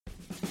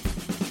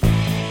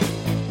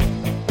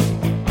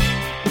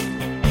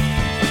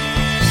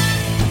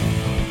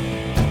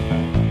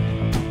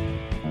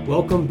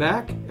Welcome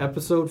back,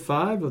 episode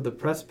 5 of the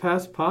Press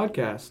Pass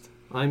podcast.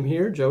 I'm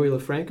here, Joey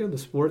LaFranca, the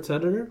sports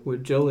editor,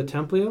 with Joe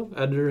LaTemplio,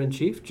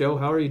 editor-in-chief. Joe,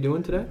 how are you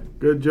doing today?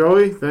 Good,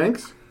 Joey.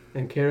 Thanks.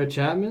 And Kara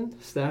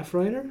Chapman, staff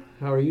writer.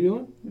 How are you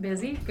doing?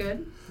 Busy.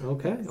 Good.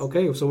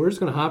 Okay. So we're just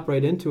going to hop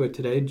right into it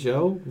today.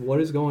 Joe,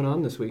 what is going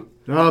on this week?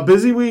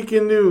 Busy week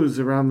in news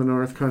around the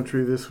North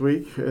Country this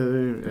week,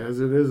 as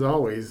it is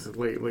always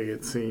lately,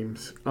 it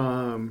seems.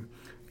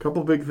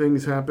 Couple big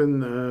things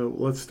happened.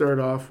 Let's start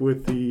off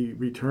with the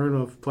return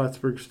of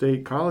Plattsburgh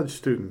State college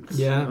students.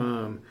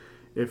 Yeah.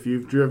 If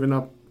you've driven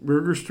up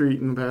Ruger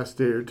Street in the past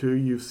day or two,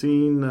 you've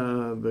seen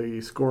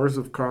the scores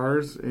of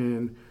cars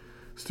and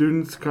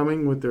students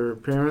coming with their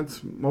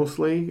parents,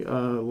 mostly,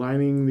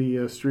 lining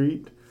the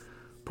street,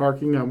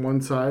 parking on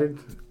one side,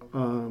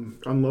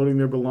 unloading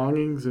their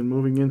belongings and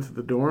moving into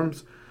the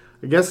dorms.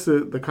 I guess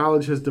the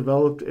college has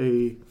developed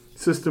a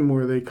system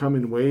where they come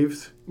in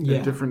waves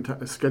at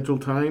different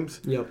scheduled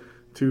times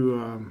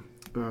to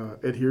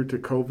adhere to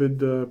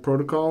COVID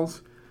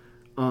protocols.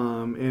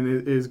 And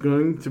it is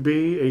going to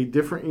be a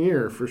different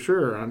year for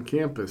sure on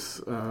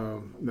campus,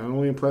 not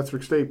only in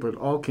Plattsburgh State, but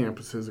all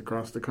campuses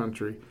across the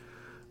country.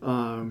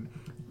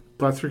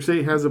 Plattsburgh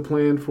State has a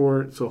plan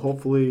for it, so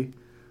hopefully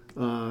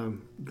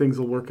things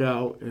will work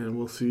out, and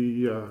we'll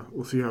see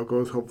how it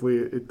goes. Hopefully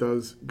it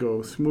does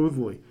go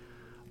smoothly.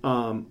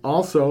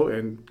 Also,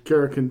 and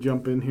Kara can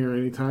jump in here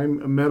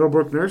anytime,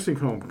 Meadowbrook Nursing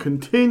Home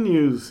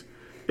continues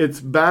its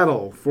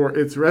battle for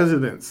its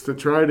residents to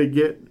try to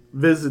get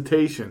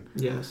visitation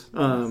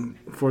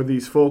for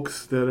these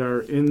folks that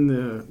are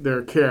in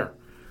their care.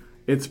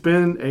 It's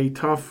been a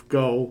tough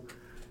go,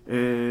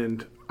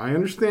 and I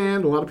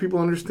understand, a lot of people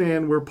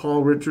understand where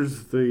Paul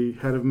Richards, the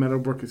head of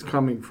Meadowbrook, is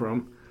coming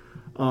from.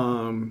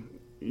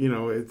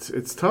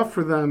 It's tough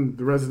for them,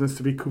 the residents,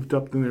 to be cooped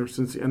up in there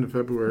since the end of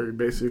February,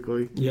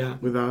 basically,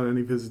 without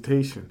any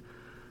visitation.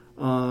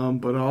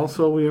 But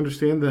also we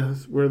understand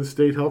where the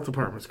state health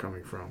department's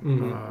coming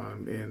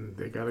from, and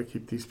they got to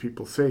keep these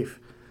people safe.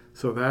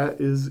 So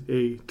that is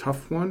a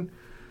tough one.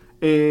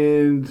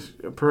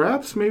 And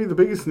perhaps maybe the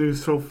biggest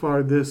news so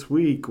far this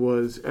week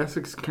was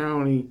Essex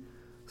County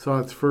saw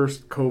its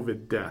first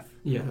COVID death.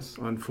 Yes.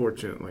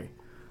 Unfortunately.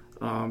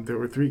 There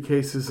were 3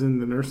 cases in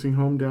the nursing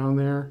home down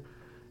there,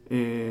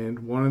 and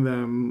one of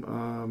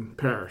them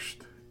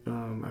perished.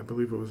 I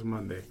believe it was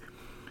Monday.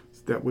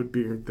 That would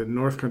be the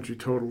North Country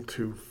total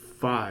to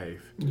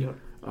 5. Yep.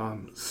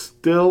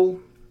 Still,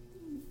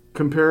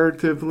 compared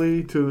to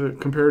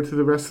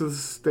the rest of the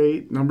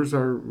state, numbers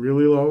are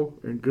really low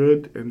and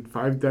good, and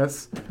 5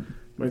 deaths.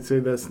 Might say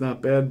that's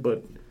not bad,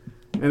 but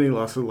any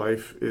loss of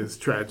life is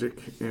tragic,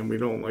 and we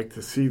don't like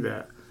to see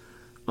that.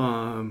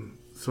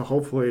 So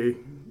hopefully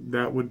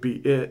that would be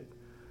it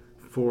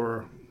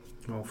for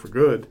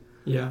good.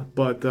 Yeah.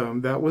 But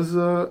that was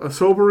a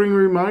sobering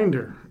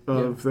reminder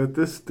of that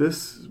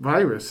this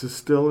virus is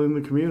still in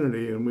the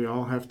community, and we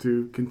all have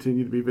to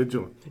continue to be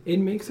vigilant. It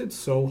makes it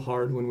so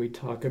hard when we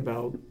talk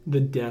about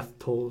the death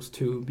tolls,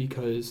 too,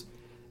 because,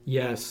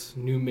 yes,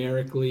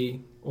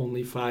 numerically,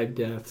 only 5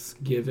 deaths,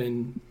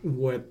 given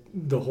what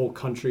the whole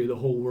country, the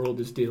whole world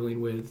is dealing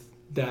with,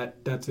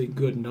 that's a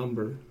good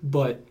number.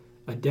 But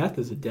a death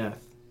is a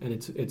death, and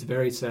it's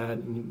very sad,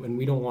 and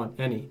we don't want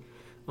any.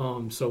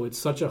 So it's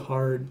such a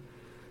hard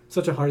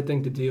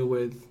thing to deal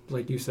with.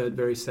 Like you said,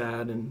 very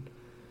sad. And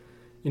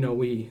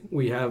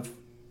we have,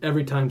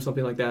 every time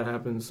something like that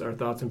happens, our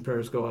thoughts and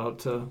prayers go out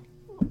to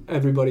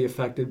everybody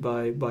affected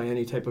by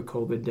any type of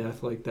COVID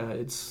death like that.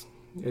 It's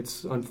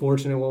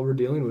unfortunate what we're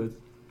dealing with.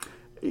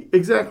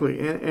 Exactly,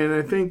 and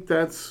I think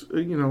that's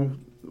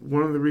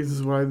one of the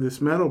reasons why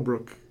this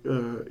Meadowbrook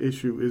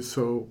issue is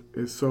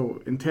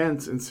so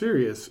intense and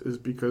serious, is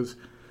because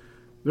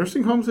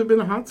nursing homes have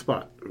been a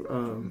hotspot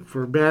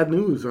for bad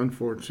news,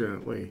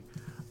 unfortunately.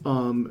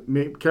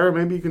 Kara,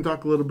 maybe you can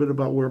talk a little bit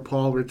about where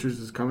Paul Richards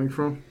is coming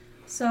from.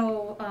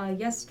 So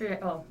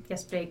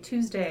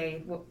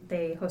Tuesday,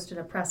 they hosted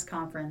a press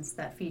conference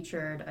that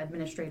featured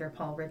Administrator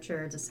Paul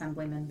Richards,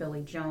 Assemblyman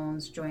Billy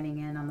Jones joining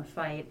in on the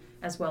fight,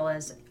 as well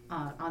as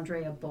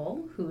Andrea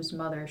Bull, whose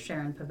mother,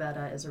 Sharon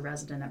Pavetta, is a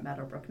resident at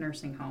Meadowbrook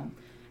Nursing Home.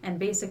 And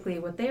basically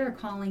what they are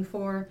calling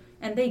for,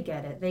 and they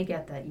get it, they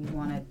get that you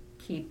want to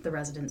keep the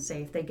residents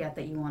safe, they get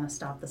that you want to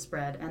stop the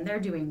spread, and they're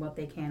doing what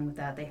they can with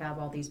that. They have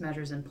all these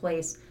measures in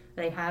place.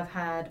 They have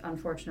had,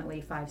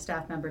 unfortunately, 5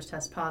 staff members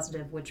test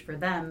positive, which for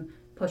them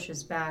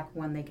pushes back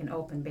when they can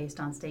open based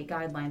on state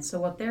guidelines. So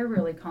what they're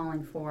really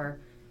calling for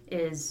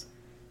is,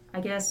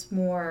 I guess,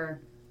 more,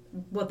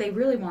 what they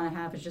really want to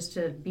have is just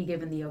to be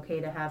given the okay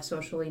to have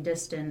socially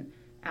distant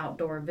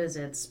outdoor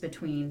visits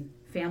between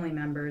family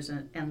members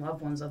and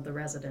loved ones of the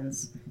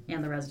residents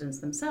and the residents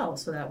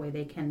themselves, so that way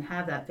they can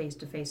have that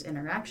face-to-face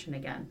interaction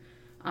again.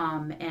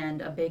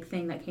 And a big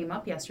thing that came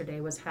up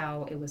yesterday was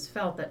how it was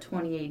felt that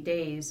 28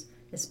 days,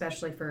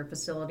 especially for a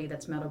facility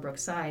that's Meadowbrook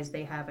size,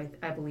 they have,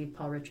 I believe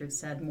Paul Richards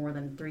said, more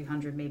than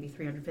 300, maybe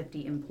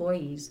 350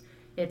 employees.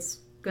 It's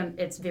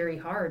very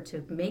hard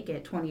to make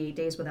it 28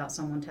 days without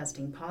someone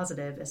testing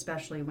positive,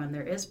 especially when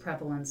there is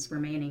prevalence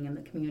remaining in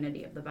the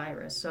community of the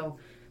virus. So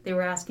they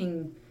were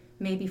asking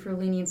maybe for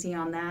leniency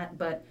on that,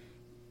 but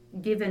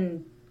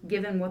given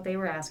what they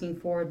were asking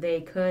for, they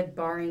could,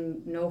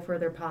 barring no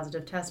further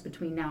positive tests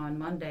between now and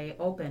Monday,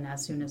 open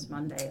as soon as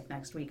Monday of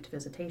next week to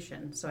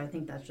visitation. So I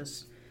think that's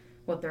just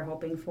what they're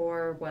hoping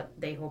for, what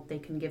they hope they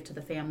can give to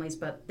the families,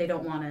 but they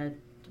don't want to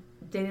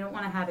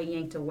have it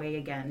yanked away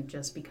again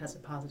just because a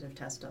positive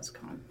test does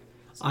come.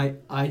 So.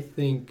 I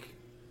think,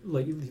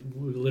 like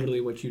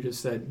literally what you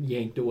just said,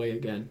 yanked away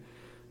again.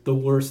 The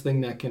worst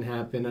thing that can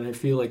happen, and I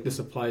feel like this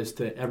applies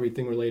to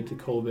everything related to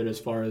COVID as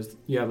far as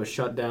you have a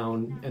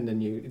shutdown and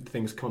then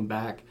things come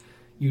back.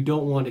 You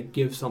don't want to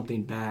give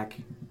something back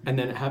and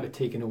then have it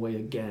taken away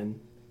again,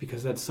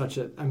 because that's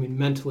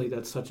mentally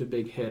that's such a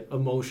big hit.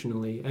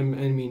 Emotionally, I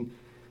mean,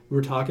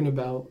 we're talking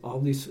about all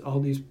these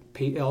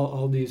people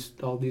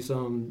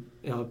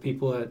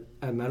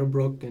at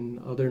Meadowbrook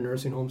and other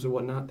nursing homes or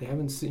whatnot. They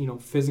haven't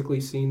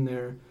physically seen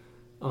their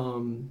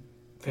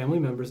family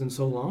members in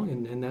so long,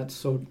 and that's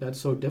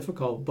so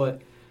difficult.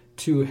 But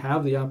to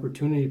have the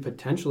opportunity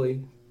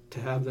potentially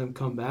to have them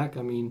come back,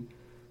 I mean,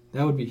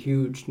 that would be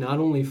huge, not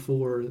only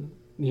for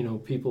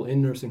people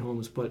in nursing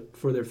homes, but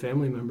for their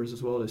family members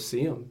as well, to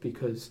see them,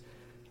 because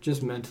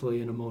just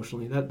mentally and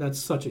emotionally, that's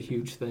such a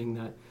huge thing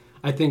that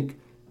I think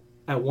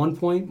at one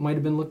point might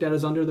have been looked at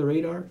as under the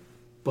radar,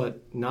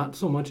 but not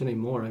so much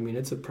anymore. I mean,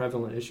 it's a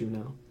prevalent issue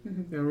now.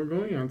 Mm-hmm. Yeah, we're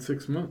going on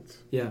 6 months.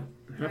 Yeah,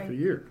 half a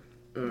year.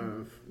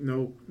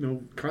 No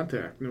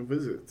contact, no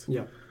visits.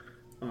 Yeah,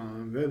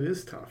 that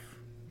is tough.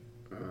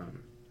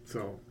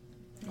 So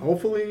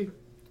hopefully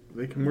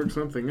they can work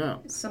something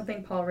out.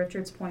 Something Paul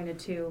Richards pointed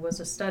to was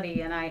a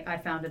study, and I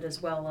found it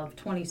as well, of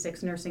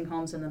 26 nursing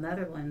homes in the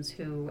Netherlands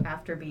who,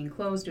 after being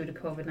closed due to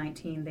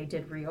COVID-19, they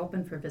did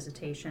reopen for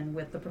visitation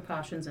with the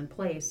precautions in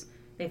place.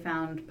 They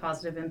found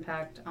positive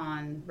impact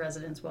on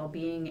residents'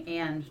 well-being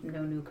and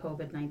no new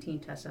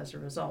COVID-19 tests as a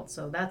result.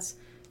 So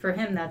for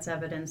him, that's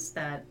evidence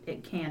that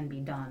it can be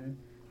done.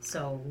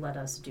 So let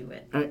us do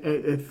it.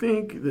 I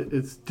think that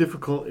it's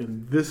difficult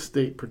in this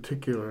state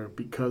particular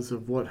because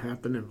of what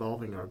happened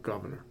involving our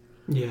governor.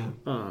 Yeah.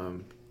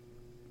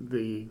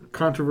 The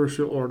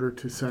controversial order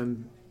to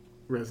send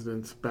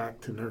residents back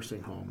to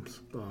nursing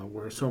homes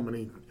where so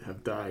many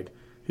have died.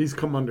 He's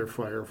come under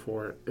fire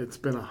for it. It's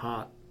been a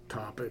hot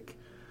topic.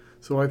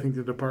 So I think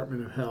the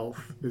Department of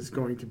Health is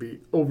going to be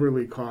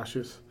overly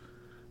cautious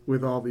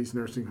with all these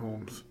nursing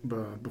homes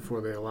before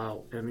they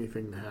allow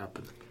anything to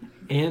happen.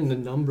 And the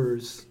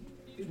numbers,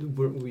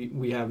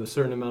 we have a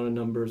certain amount of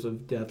numbers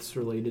of deaths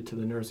related to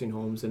the nursing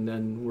homes, and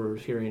then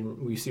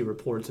we see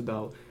reports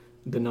about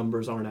the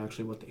numbers aren't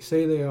actually what they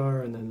say they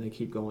are, and then they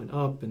keep going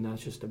up, and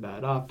that's just a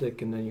bad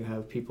optic. And then you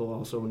have people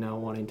also now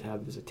wanting to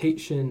have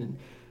visitation, and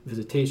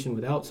visitation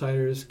with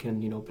outsiders can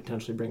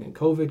potentially bring in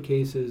COVID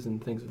cases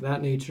and things of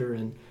that nature,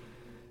 and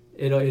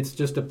it's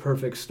just a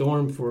perfect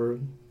storm for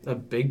a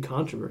big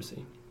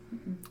controversy.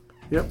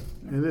 Yep,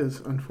 it is,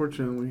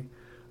 unfortunately.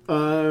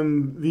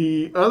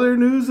 The other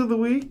news of the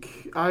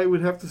week, I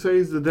would have to say,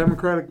 is the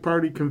Democratic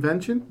Party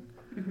convention,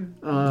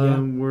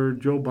 where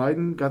Joe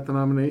Biden got the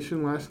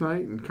nomination last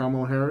night and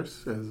Kamala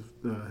Harris as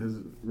his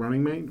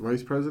running mate,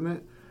 vice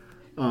president.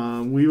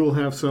 We will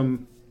have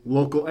some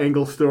local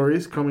angle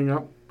stories coming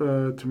up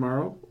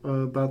tomorrow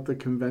about the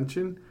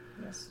convention.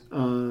 Yes.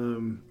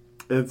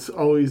 It's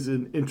always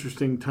an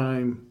interesting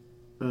time.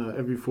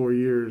 Every 4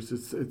 years,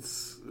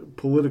 it's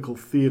political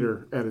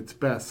theater at its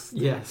best.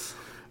 Yes.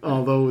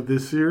 Although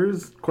this year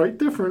is quite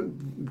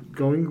different,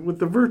 going with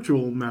the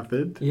virtual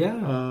method.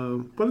 Yeah.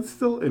 But it's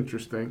still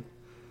interesting.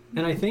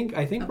 And I think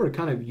we're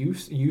kind of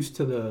used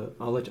to the.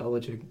 I'll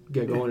let you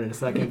get going in a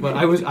second. But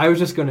I was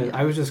just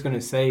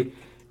gonna say,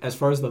 as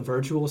far as the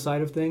virtual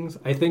side of things,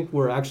 I think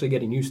we're actually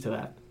getting used to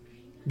that,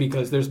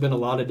 because there's been a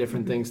lot of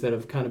different things that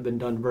have kind of been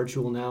done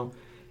virtual now,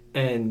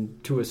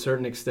 and to a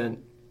certain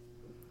extent,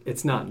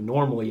 it's not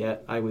normal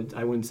yet. I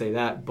wouldn't say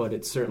that, but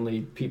it's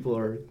certainly, people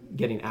are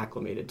getting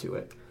acclimated to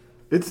it.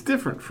 It's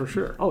different for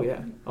sure. Oh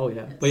yeah.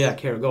 But yeah,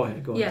 Kara, go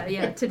ahead.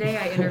 Yeah. Today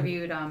I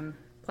interviewed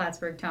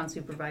Plattsburgh Town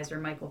Supervisor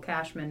Michael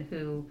Cashman,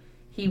 who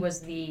he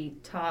was the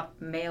top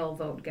male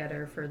vote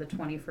getter for the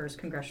 21st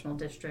Congressional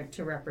District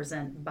to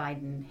represent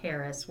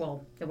Biden-Harris.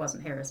 Well, it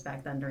wasn't Harris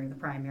back then during the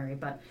primary,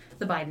 but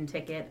the Biden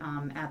ticket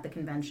at the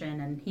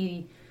convention, and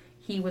he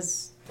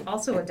was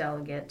also a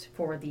delegate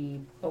for the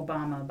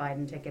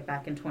Obama-Biden ticket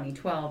back in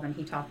 2012, and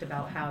he talked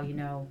about how,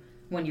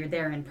 when you're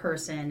there in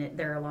person,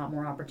 there are a lot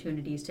more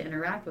opportunities to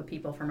interact with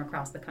people from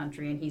across the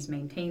country, and he's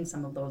maintained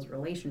some of those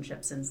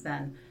relationships since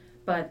then.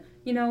 But,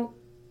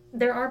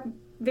 there are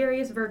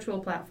various virtual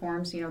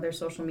platforms. There's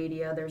social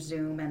media, there's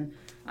Zoom, and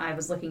I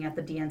was looking at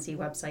the DNC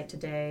website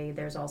today.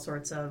 There's all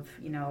sorts of,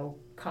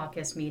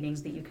 caucus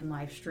meetings that you can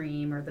live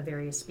stream, or the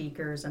various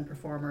speakers and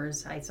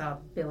performers. I saw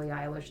Billie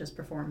Eilish is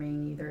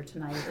performing either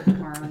tonight or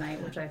tomorrow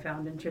night, which I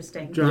found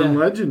interesting. John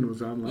Legend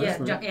was on last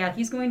night. Yeah,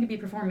 he's going to be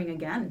performing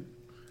again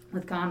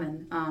with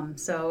Common.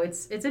 So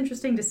it's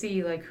interesting to see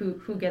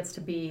who gets to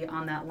be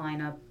on that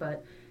lineup,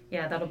 but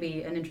yeah, that'll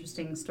be an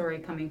interesting story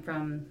coming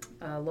from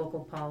a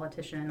local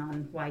politician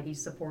on why he's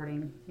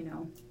supporting,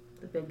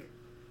 the big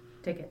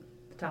ticket,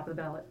 the top of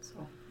the ballot.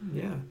 So.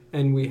 Yeah,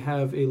 and we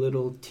have a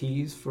little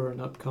tease for an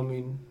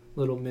upcoming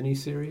little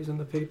mini-series in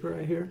the paper,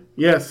 I hear.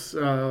 Yes,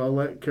 I'll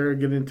let Kara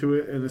get into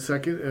it in a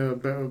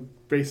second.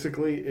 But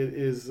basically, it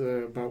is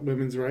about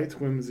women's rights,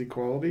 women's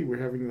equality.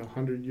 We're having the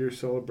 100-year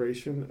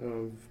celebration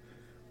of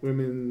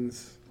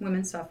women's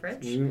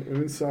suffrage.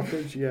 Women's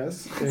suffrage,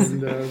 yes.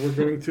 And we're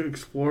going to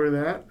explore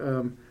that,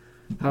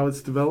 how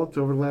it's developed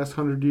over the last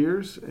 100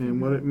 years and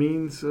what it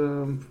means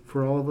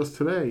for all of us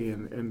today.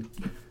 And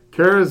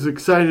Kara's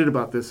excited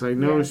about this. I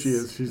know she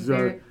is. She's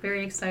very,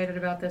 very excited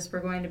about this. We're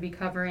going to be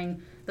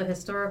covering the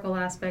historical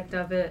aspect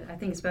of it. I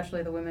think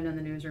especially the women in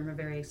the newsroom are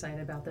very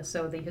excited about this.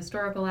 So the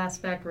historical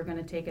aspect, we're going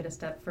to take it a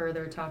step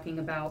further, talking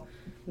about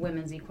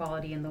women's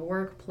equality in the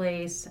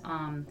workplace.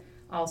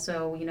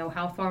 Also,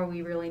 how far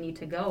we really need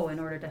to go in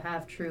order to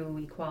have true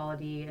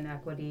equality and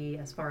equity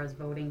as far as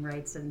voting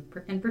rights in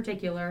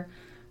particular.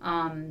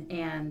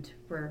 And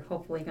we're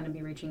hopefully going to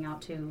be reaching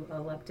out to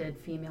elected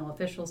female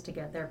officials to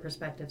get their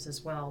perspectives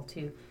as well,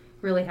 to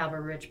really have a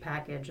rich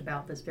package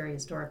about this very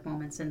historic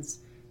moment, since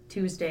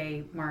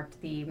Tuesday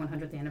marked the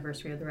 100th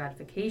anniversary of the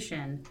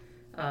ratification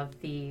of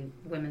the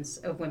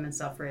women's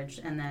suffrage,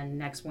 and then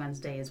next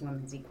Wednesday is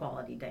Women's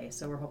Equality Day.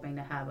 So we're hoping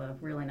to have a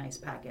really nice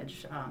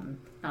package,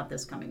 not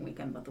this coming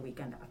weekend, but the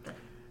weekend after.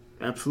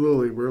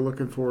 Absolutely, we're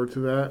looking forward to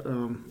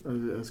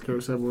that. As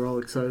Kara said, we're all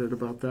excited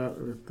about that.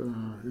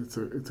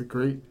 It's a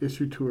great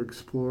issue to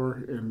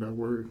explore, and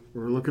we're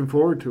looking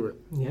forward to it.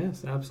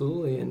 Yes,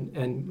 absolutely.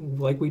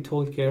 And like we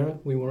told Kara,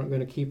 we weren't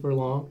going to keep her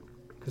long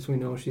because we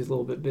know she's a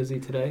little bit busy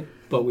today.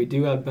 But we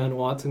do have Ben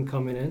Watson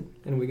coming in,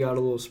 and we got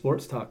a little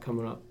sports talk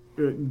coming up.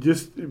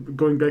 Just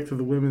going back to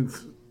the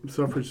women's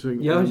suffrage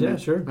thing. Yeah,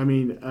 sure. I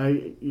mean,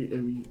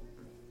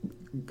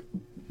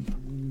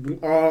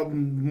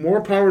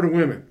 more power to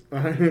women.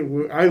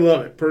 I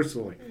love it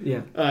personally.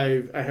 Yeah.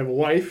 I have a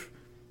wife,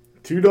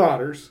 2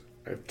 daughters.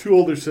 I have 2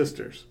 older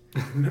sisters,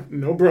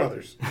 no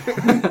brothers,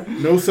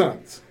 no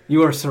sons.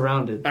 You are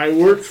surrounded. I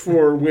worked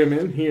for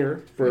women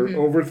here for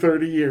over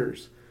 30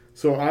 years,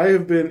 so I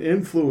have been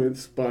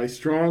influenced by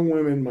strong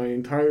women my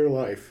entire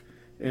life,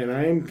 and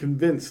I am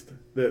convinced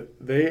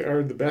that they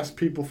are the best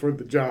people for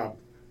the job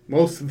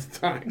most of the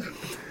time.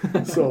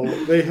 So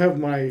they have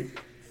my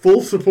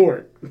full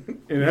support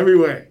in every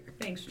way.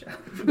 Thanks, Joe.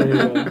 There you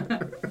go.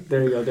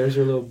 There you go. There's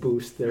your little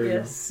boost. There you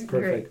yes, go.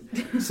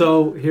 Perfect. Great.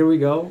 So here we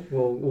go.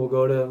 We'll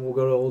go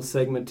to old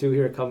segment 2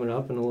 here coming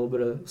up, and a little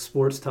bit of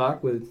sports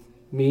talk with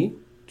me,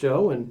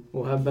 Joe, and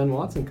we'll have Ben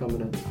Watson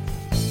coming in.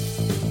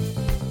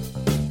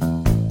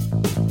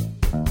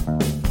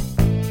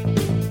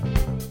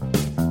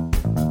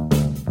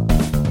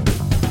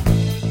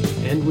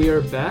 And we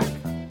are back.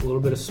 A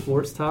little bit of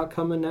sports talk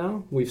coming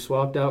now. We've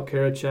swapped out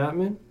Kara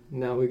Chapman.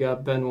 Now we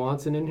got Ben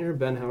Watson in here.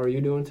 Ben, how are you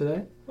doing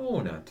today?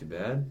 Oh, not too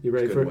bad. You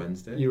ready for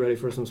Wednesday? You ready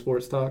for some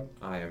sports talk?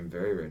 I am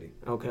very ready.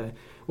 Okay.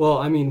 Well,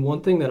 I mean,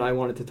 one thing that I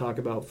wanted to talk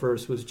about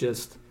first was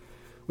just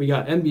we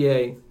got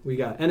NBA, we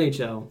got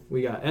NHL,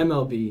 we got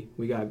MLB,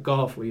 we got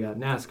golf, we got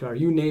NASCAR.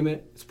 You name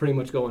it, it's pretty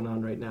much going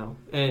on right now.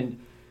 And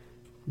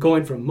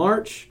going from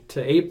March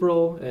to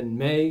April and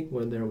May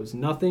when there was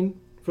nothing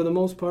for the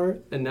most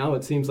part, and now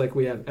it seems like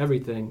we have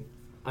everything.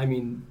 I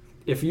mean,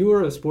 if you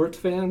were a sports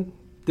fan,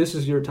 this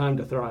is your time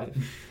to thrive.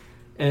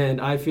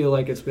 And I feel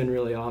like it's been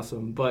really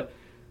awesome. But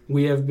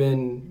we have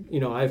been,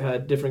 I've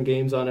had different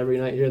games on every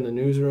night here in the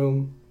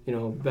newsroom.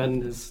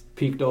 Ben has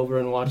peeked over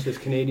and watched his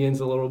Canadians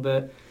a little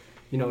bit.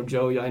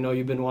 Joe, I know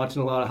you've been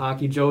watching a lot of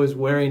hockey. Joe is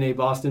wearing a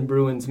Boston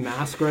Bruins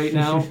mask right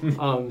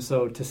now.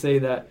 So to say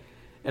that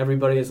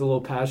everybody is a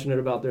little passionate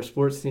about their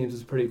sports teams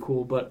is pretty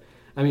cool. But,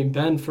 I mean,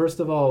 Ben, first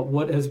of all,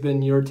 what has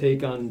been your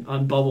take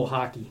on bubble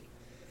hockey?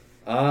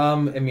 I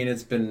mean,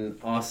 it's been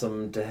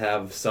awesome to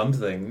have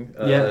something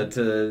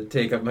to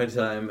take up my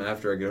time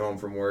after I get home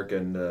from work,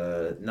 and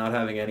not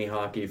having any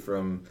hockey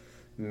from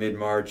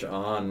mid-March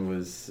on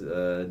was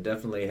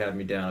definitely had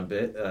me down a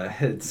bit.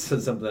 It's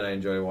something I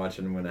enjoy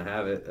watching when I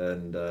have it,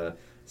 and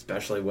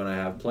especially when I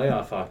have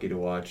playoff hockey to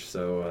watch.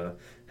 So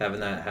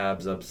having that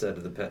Habs upset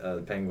of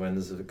the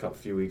Penguins a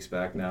few weeks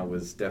back now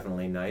was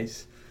definitely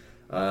nice.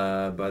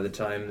 By the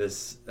time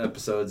this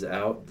episode's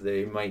out,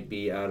 they might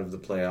be out of the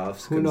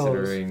playoffs,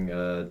 considering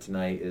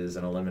tonight is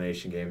an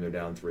elimination game. They're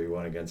down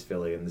 3-1 against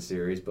Philly in the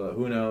series, but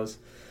who knows?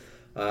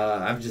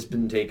 I've just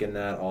been taking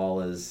that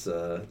all as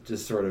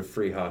just sort of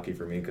free hockey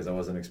for me, because I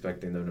wasn't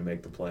expecting them to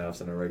make the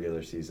playoffs in a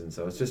regular season.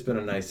 So it's just been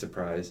a nice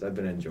surprise. I've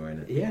been enjoying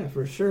it. Yeah,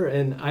 for sure.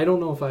 And I don't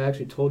know if I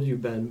actually told you,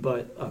 Ben,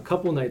 but a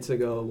couple nights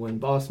ago when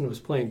Boston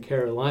was playing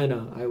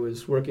Carolina, I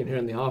was working here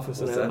in the office,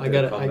 and I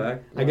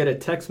got a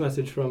text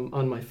message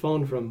on my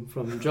phone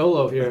from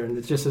Jolo here, and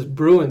it just says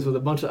Bruins with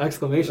a bunch of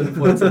exclamation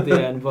points at the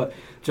end. But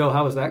Joe,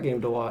 how was that game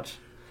to watch?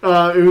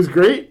 It was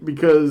great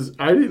because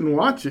I didn't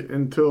watch it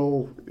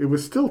until it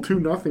was still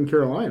 2-0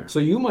 Carolina. So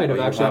you might have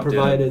actually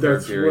provided...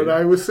 That's what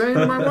I was saying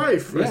to my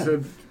wife. Yeah. I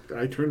said,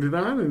 I turned it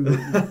on, and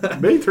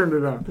they turned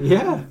it on.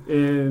 Yeah.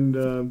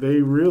 And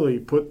they really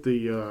put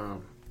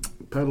the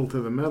pedal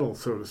to the metal,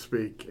 so to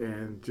speak,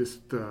 and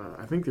just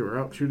I think they were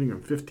out shooting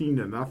them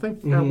 15-0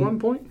 at Mhm. one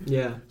point.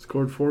 Yeah.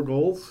 Scored 4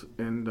 goals,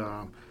 and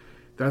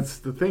that's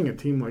the thing. A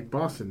team like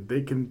Boston,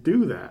 they can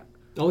do that.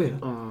 Oh yeah.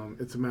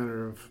 It's a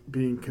matter of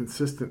being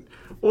consistent.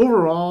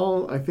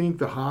 Overall, I think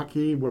the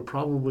hockey we're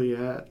probably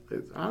at.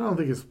 I don't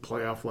think it's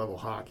playoff level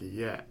hockey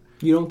yet.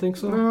 You don't think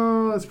so?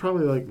 No, it's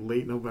probably like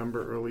late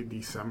November, early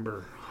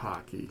December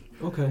hockey.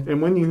 Okay. And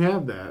when you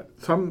have that,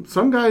 some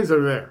guys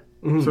are there.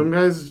 Mhm. Some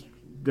guys,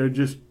 they're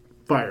just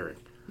firing.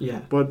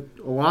 Yeah. But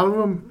a lot of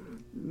them,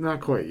 not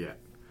quite yet.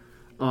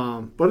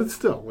 But it's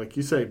still, like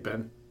you say,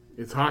 Ben,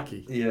 it's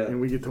hockey. Yeah. And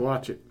we get to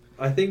watch it.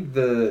 I think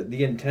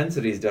the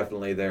intensity is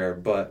definitely there,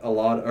 but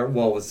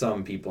with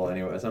some people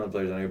anyway, some of the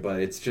players anyway,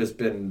 but it's just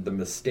been the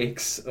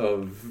mistakes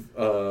of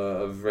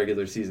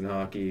regular season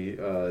hockey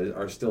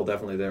are still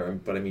definitely there.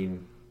 But I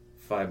mean,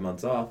 5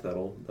 months off,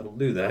 that'll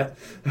do that.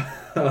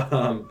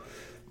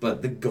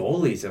 But the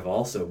goalies have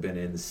also been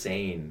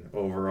insane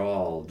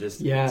overall, just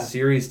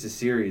series to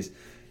series.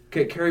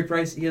 Carey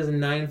Price, he has a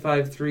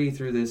 9.53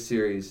 through this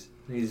series.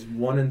 He's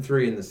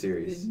 1-3 in the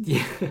series.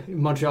 Yeah,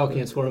 Montreal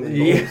can't score him in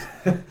goals.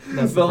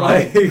 That's but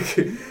like,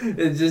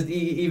 it's just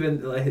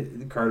even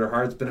like Carter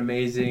Hart's been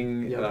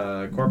amazing. Yep.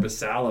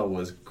 Korpisalo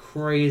was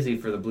crazy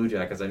for the Blue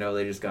Jackets. I know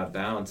they just got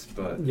bounced,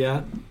 but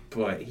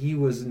he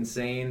was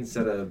insane.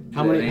 Set a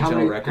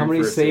NHL record. How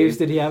many for saves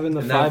did he have in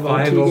the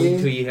 5-0 game?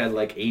 He had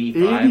like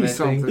 85, I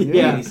think.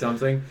 80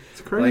 something.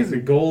 It's crazy.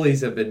 Like the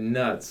goalies have been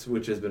nuts,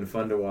 which has been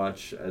fun to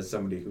watch as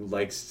somebody who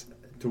likes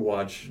to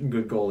watch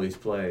good goalies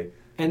play.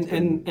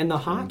 And the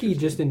hockey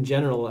just in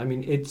general, I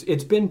mean,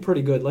 it's been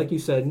pretty good. Like you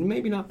said,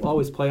 maybe not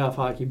always playoff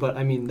hockey, but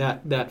I mean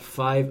that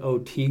 5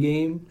 OT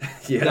game,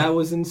 that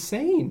was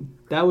insane.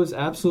 That was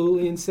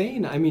absolutely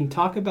insane. I mean,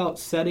 talk about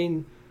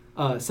setting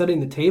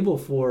the table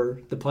for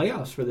the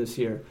playoffs for this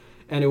year.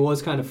 And it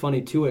was kind of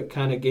funny too. It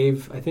kind of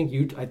gave, I think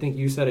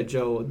you said it,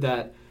 Joe,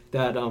 that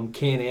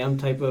Can-Am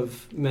type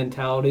of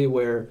mentality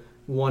where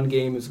one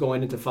game is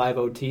going into 5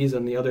 OTs,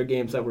 and the other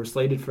games that were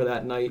slated for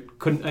that night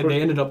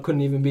they ended up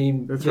couldn't even be.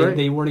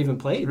 They weren't even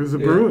played. It was the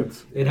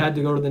Bruins. It had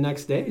to go to the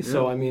next day. Yeah.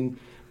 So I mean,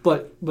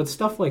 but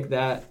stuff like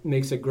that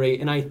makes it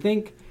great. And I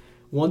think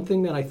one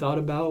thing that I thought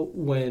about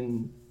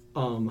when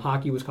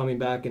hockey was coming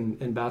back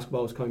and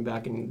basketball was coming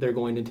back, and they're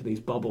going into these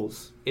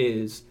bubbles,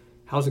 is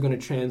how's it going to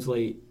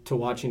translate to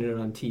watching it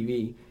on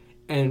TV?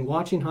 And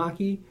watching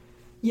hockey,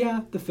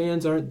 the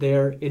fans aren't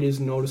there. It is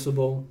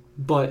noticeable,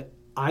 but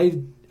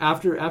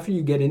after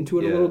you get into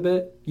it a little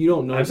bit, you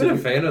don't notice it. I've been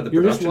a fan of the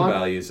production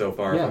value so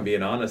far, if I'm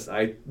being honest.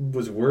 I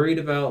was worried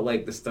about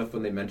like the stuff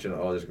when they mentioned,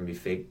 there's going to be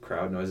fake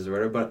crowd noises or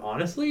whatever, but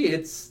honestly,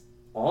 it's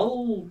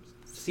all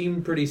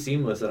seemed pretty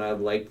seamless, and I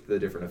liked the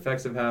different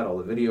effects they've had, all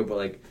the video, but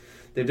like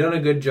they've done a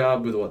good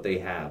job with what they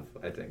have,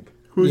 I think.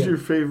 Who's your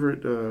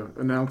favorite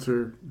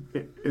announcer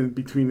in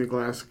between the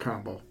glass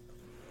combo?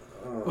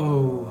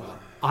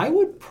 I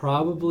would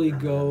probably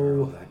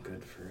go. That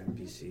good for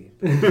NBC.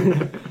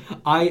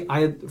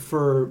 I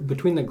for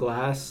between the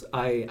glass,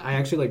 I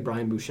actually like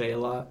Brian Boucher a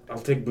lot. I'll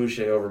take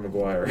Boucher over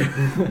McGuire.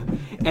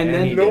 and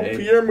then no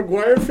Pierre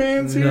McGuire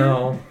fans here.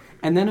 No.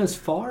 And then as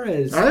far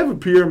as I have a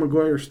Pierre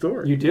McGuire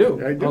story. You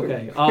do? I do.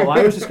 Okay.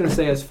 I was just going to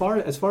say as far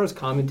as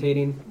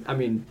commentating, I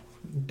mean,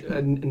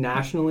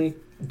 nationally,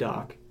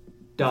 Doc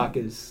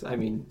is. I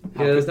mean,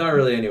 there's not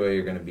really any way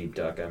you're going to beat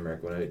Doc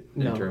Emmerich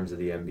in terms of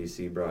the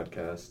NBC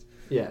broadcast.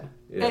 Yeah.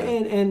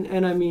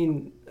 And I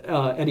mean,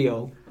 Eddie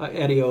O.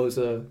 Eddie O is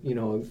a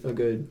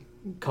good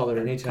color.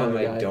 Anytime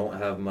color guy. I don't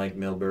have Mike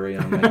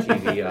Milbury on my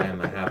TV, I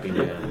am a happy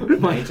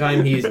man.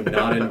 Anytime he's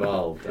not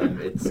involved,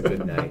 it's a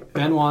good night.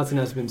 Ben Watson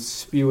has been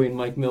spewing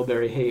Mike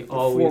Milbury hate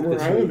all week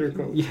this Islander week.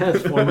 Coach.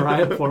 Yes,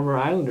 former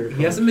Islander coach.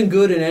 He hasn't been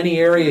good in any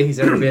area he's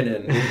ever been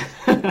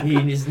in. He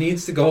just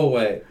needs to go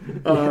away.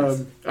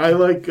 I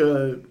like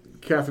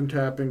Catherine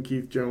Tappan,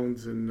 Keith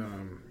Jones, and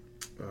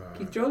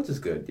Keith Jones is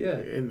good,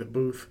 in the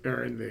booth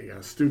or in the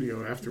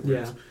studio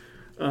afterwards.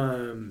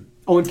 And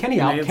Kenny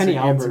Albert. Kenny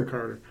Albert.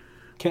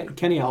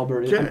 Kenny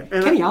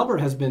Albert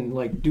has been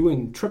like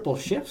doing triple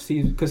shifts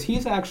because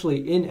he's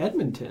actually in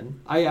Edmonton.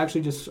 I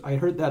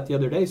heard that the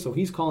other day. So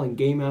he's calling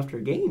game after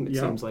game. It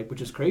seems like,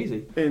 which is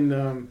crazy. And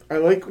I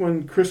like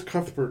when Chris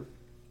Cuthbert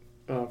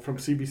from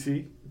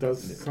CBC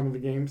does some of the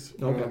games.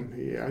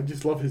 Okay. I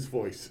just love his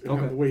voice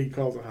and the way he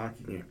calls a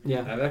hockey game.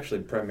 Yeah, I've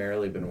actually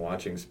primarily been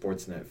watching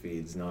Sportsnet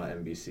feeds, not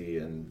NBC,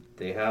 and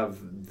they have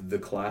the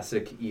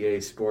classic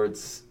EA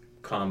Sports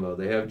combo.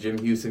 They have Jim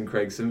Houston,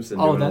 Craig Simpson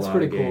doing a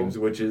lot of games,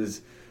 which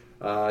is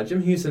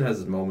Jim Houston has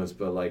his moments,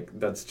 but like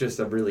that's just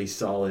a really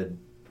solid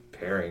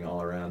pairing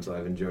all around. So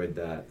I've enjoyed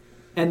that.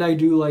 And I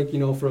do like,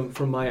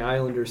 from my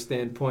Islander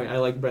standpoint, I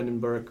like Brendan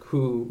Burke,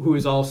 who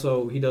is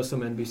also, he does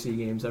some NBC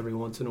games every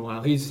once in a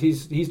while. He's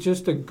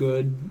just a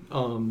good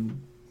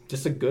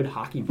just a good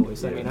hockey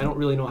voice. I mean, I don't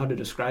really know how to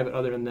describe it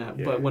other than that.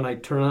 Yeah. But when I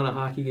turn on a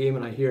hockey game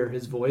and I hear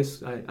his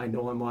voice, I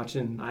know I'm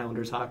watching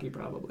Islanders hockey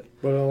probably.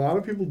 But a lot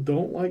of people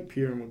don't like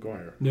Pierre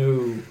McGuire.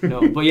 No.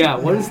 But yeah,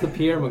 what is the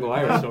Pierre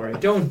McGuire story? I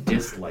don't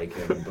dislike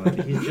him,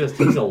 but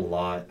he's a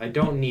lot. I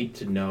don't need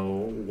to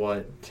know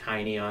what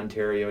tiny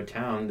Ontario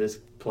town this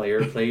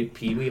player played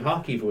pee-wee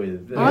hockey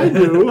with. I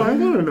do. I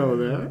want to know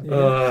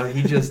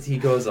that. He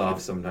goes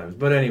off sometimes.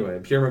 But anyway,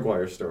 Pierre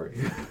McGuire story.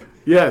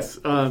 Yes,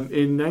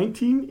 in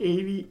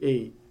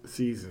 1988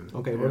 season.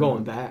 Okay, we're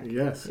going back.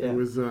 Yes, Yeah. it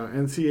was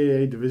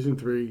NCAA Division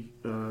III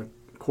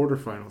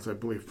quarterfinals, I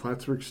believe.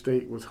 Plattsburgh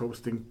State was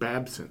hosting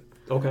Babson.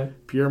 Okay.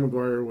 Pierre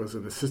McGuire was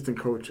an assistant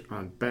coach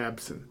on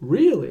Babson.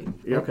 Really?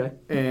 Yep. Okay.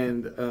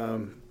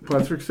 And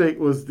Plattsburgh State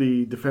was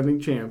the defending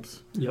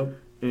champs, Yep.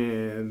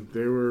 and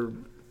they were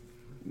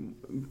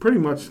pretty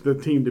much the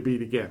team to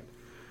beat again.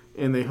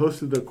 And they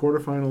hosted the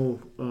quarterfinal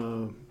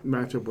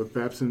matchup with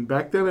Babson.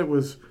 Back then it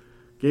was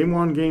Game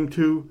 1, Game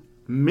 2,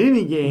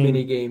 mini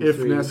game if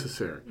 3.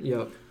 necessary.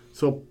 Yep.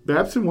 So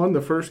Babson won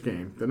the first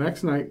game. The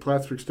next night,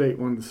 Plattsburgh State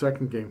won the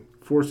second game,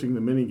 forcing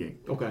the mini game.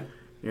 Okay.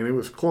 And it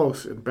was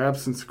close, and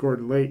Babson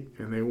scored late,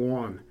 and they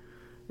won.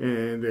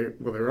 And they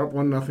were up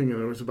 1-0, and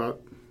there was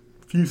about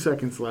a few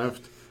seconds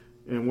left.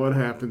 And what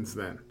happens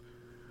then?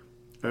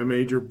 A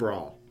major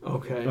brawl.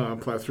 Okay.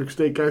 Plattsburgh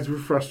State guys were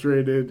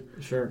frustrated.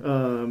 Sure.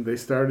 They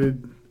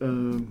started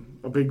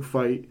a big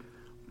fight.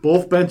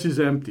 Both benches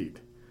emptied.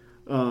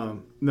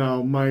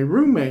 Now, my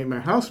roommate, my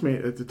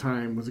housemate at the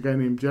time, was a guy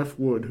named Jeff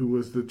Wood, who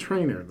was the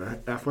trainer, the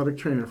athletic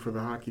trainer for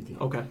the hockey team.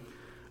 Okay.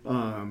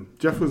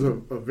 Jeff was a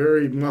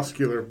very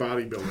muscular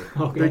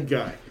bodybuilder, Okay. big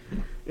guy.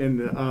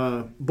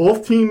 And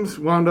both teams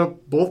wound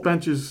up, both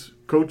benches,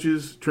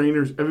 coaches,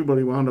 trainers,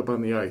 everybody wound up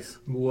on the ice.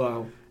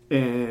 Wow.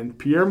 And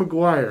Pierre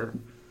McGuire,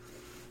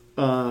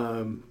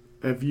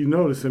 if you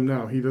notice him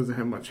now, he doesn't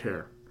have much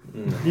hair.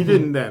 He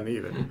didn't then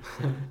either.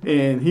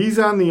 And he's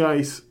on the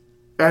ice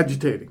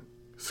agitating,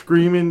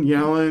 screaming,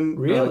 yelling,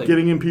 Really?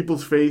 getting in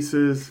people's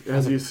faces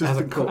as the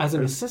assistant coach. As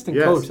an assistant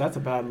Yes. coach, that's a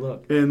bad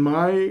look. And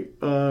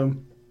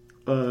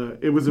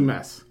it was a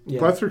mess. Yeah.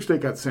 Plattsburgh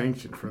State got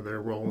sanctioned for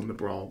their role in the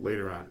brawl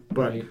later on.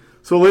 But Right.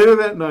 so later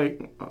that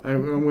night, I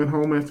went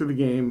home after the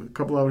game. A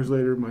couple hours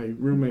later, my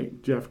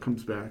roommate Jeff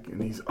comes back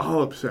and he's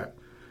all upset.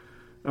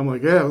 I'm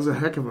like, yeah, it was a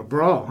heck of a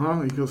brawl,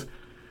 huh? He goes,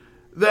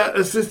 that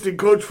assistant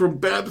coach from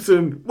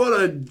Babson, what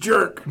a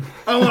jerk.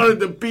 I wanted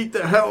to beat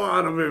the hell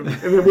out of him.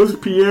 And it was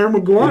Pierre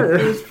McGuire.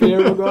 It was Pierre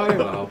McGuire.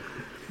 Wow.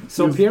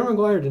 So Pierre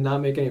McGuire did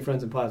not make any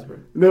friends in Plattsburgh.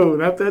 No,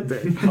 not that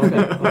day.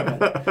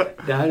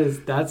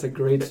 Okay. That's a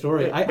great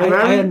story.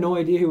 I had no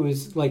idea he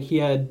was like he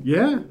had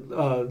Yeah.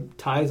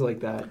 ties like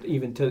that,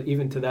 even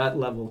to that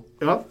level.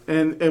 Yep.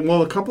 And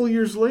well, a couple of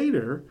years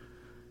later,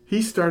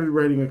 he started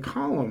writing a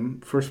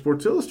column for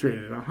Sports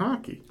Illustrated on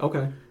hockey.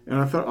 Okay. And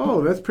I thought,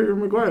 oh, that's Pierre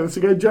McGuire. That's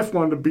the guy Jeff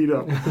wanted to beat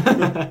up.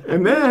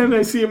 And then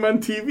I see him on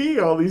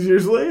TV all these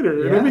years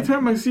later. And Yeah. every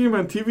time I see him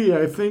on TV,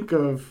 I think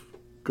of,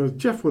 because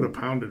Jeff would have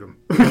pounded him.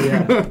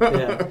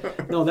 Yeah.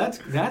 No, that's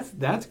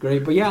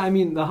great. But yeah, I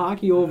mean, the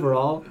hockey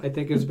overall, I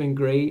think has been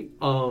great.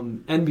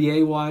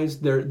 NBA wise,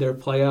 their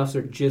playoffs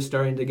are just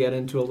starting to get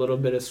into a little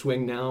bit of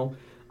swing now.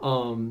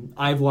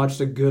 I've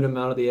watched a good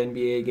amount of the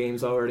NBA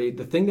games already.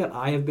 The thing that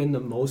I have been the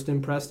most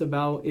impressed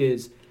about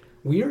is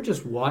we are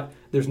just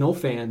there's no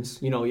fans.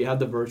 You know, you have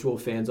the virtual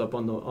fans up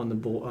on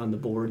the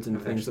boards and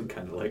things of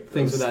kind of like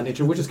things of that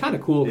nature, which is kind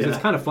of cool because Yeah.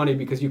 it's kind of funny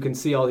because you can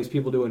see all these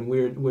people doing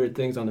weird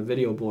things on the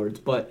video boards.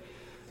 But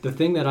the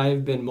thing that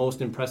I've been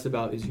most impressed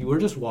about is you were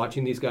just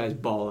watching these guys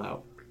ball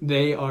out.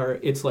 They are.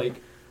 It's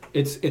like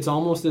it's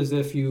almost as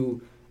if you're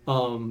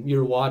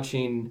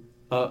watching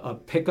a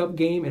pickup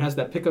game. It has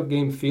that pickup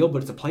game feel,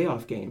 but it's a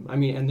playoff game. I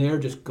mean, and they're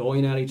just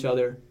going at each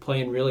other,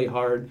 playing really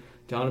hard.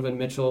 Donovan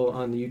Mitchell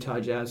on the Utah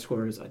Jazz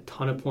scores a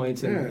ton of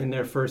points in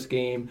their first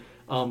game.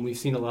 We've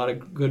seen a lot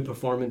of good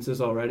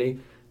performances already.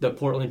 The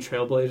Portland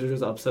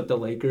Trailblazers upset the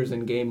Lakers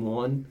in Game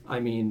 1. I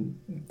mean,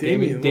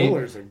 Damian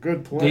Lillard's a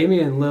good player.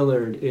 Damian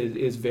Lillard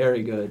is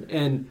very good,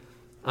 and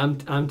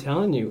I'm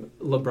telling you,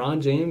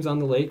 LeBron James on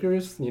the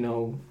Lakers. You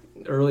know,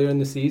 earlier in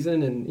the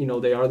season, and you know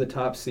they are the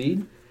top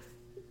seed.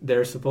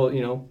 They're supposed,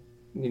 you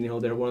know,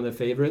 they're one of the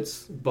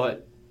favorites,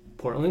 but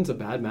Portland's a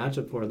bad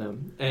matchup for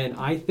them, and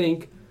I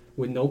think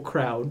with no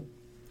crowd,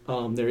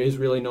 there is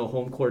really no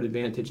home court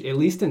advantage. At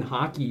least in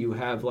hockey, you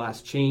have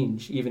last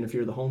change, even if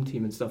you're the home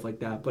team and stuff like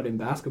that. But in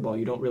basketball,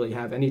 you don't really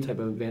have any type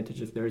of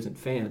advantage if there isn't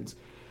fans.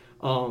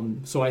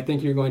 So I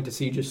think you're going to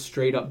see just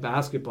straight up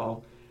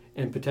basketball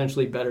and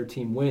potentially better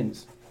team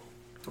wins.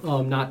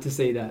 Not to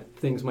say that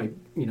things might,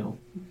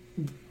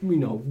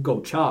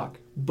 go chalk,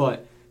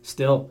 but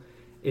still,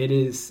 it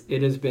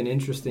has been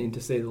interesting to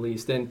say the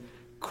least. And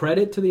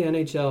credit to the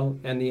NHL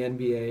and the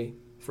NBA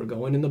for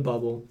going in the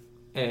bubble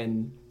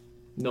and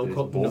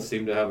both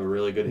seem to have a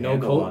really good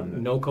handle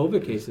on no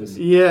COVID cases.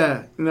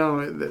 Yeah,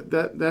 no,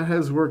 that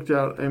has worked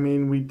out. I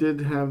mean, we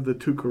did have the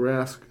Tuukka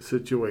Rask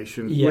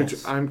situation, Yes.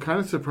 which I'm kind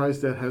of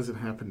surprised that hasn't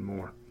happened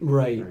more.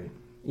 Right.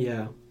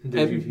 Yeah. Did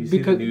And you see the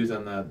because- news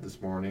on that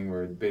this morning,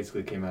 where it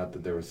basically came out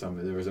that there was an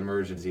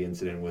emergency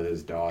incident with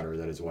his daughter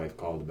that his wife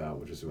called about,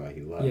 which is why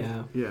he left.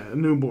 Yeah. Yeah, a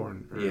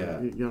newborn. Or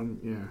Yeah. Young,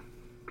 yeah.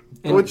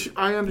 And- Which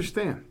I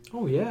understand.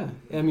 Oh yeah,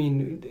 I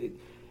mean,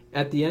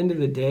 at the end of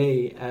the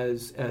day,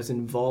 as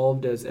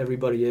involved as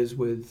everybody is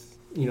with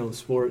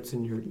sports,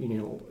 and you're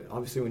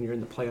obviously when you're in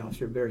the playoffs,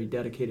 you're very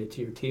dedicated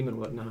to your team and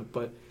whatnot.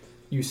 But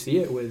you see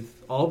it with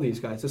all these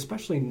guys,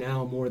 especially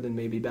now more than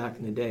maybe back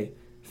in the day.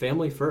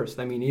 Family first.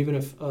 I mean, even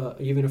if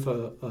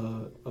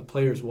a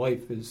player's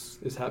wife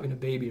is having a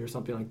baby or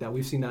something like that,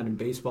 we've seen that in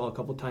baseball a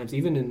couple times.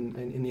 Even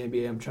in the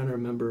NBA, I'm trying to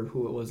remember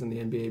who it was in the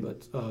NBA,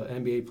 but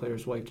NBA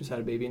player's wife just had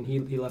a baby, and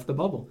he left the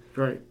bubble.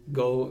 Right.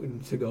 Go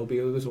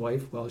be with his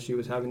wife while she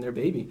was having their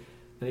baby,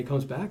 and he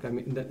comes back. I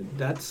mean,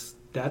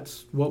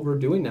 that's what we're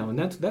doing now, and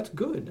that's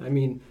good. I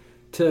mean,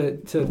 to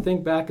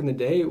think back in the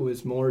day, it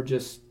was more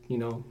just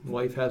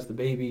wife has the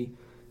baby,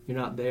 you're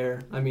not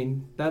there. I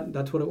mean,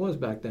 that's what it was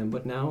back then.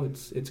 But now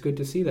it's good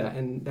to see that,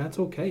 and that's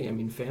okay. I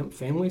mean,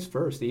 families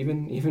first,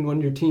 even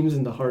when your team's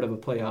in the heart of a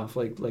playoff,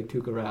 like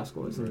Tuukka Rask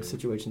was in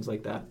situations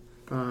like that.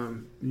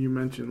 You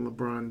mentioned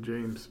LeBron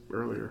James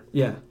earlier.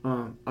 Yeah.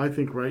 I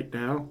think right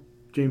now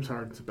James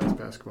Harden's the best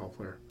basketball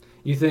player.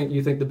 You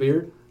think the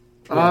beard?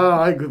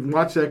 I could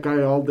watch that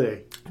guy all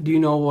day. Do you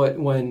know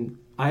when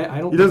I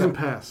don't? He doesn't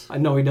pass.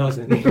 No, he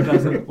doesn't. He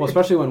doesn't. Well,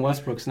 especially when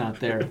Westbrook's not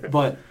there.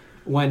 But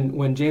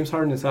when James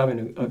Harden is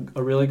having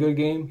a really good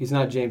game, he's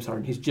not James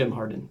Harden. He's Jim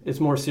Harden. It's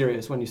more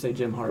serious when you say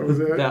Jim Harden. Oh,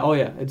 is that? Oh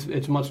yeah,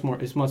 it's much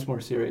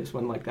more serious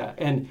when like that.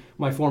 And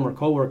my former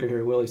coworker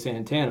here, Willie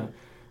Santana,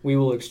 we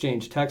will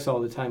exchange texts all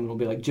the time, and we'll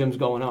be like, "Jim's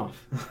going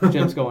off.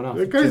 Jim's going off."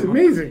 That guy's Jim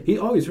amazing.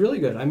 He's really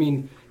good. I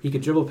mean, he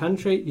can dribble,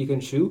 penetrate, he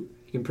can shoot,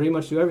 he can pretty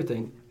much do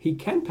everything. He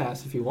can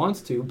pass if he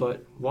wants to,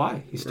 but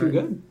why? He's too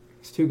good.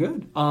 He's too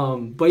good.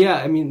 But yeah,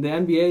 I mean, the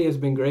NBA has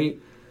been great.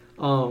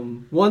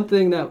 One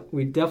thing that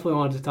we definitely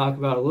wanted to talk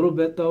about a little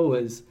bit, though,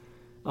 is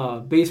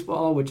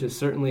baseball, which is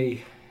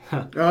certainly,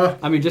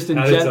 I mean, just in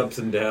its ups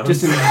and downs.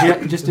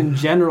 just in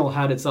general,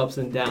 had its ups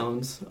and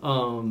downs.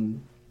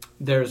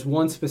 There's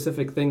one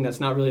specific thing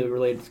that's not really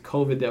related to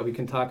COVID that we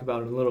can talk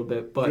about in a little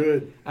bit. But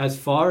Good. As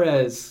far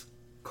as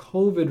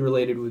COVID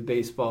related with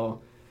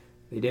baseball,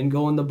 they didn't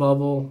go in the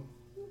bubble.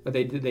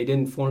 They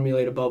didn't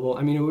formulate a bubble.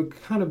 I mean, it would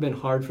kind of been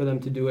hard for them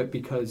to do it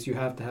because you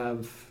have to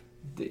have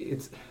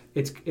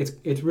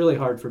it's really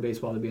hard for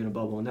baseball to be in a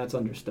bubble, and that's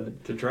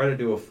understood. To try to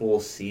do a full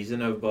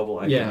season of bubble,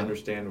 I Yeah. can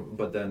understand,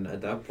 but then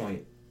at that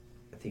point,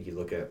 I think you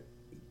look at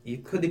they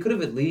could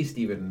have at least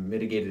even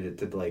mitigated it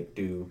to like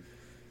do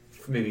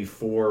maybe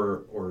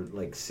 4 or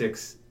like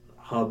 6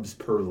 hubs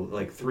per,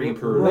 like 3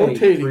 per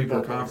Rotating 3 per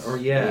bubbles. conference, or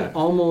yeah.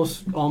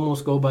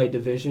 Almost go by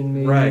division,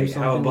 maybe, or Right,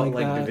 something how about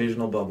like that.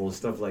 divisional bubbles,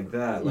 stuff like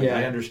that. Like Yeah.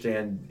 I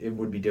understand it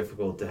would be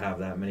difficult to have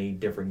that many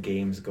different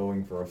games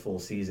going for a full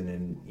season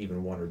in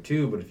even 1 or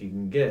 2, but if you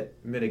can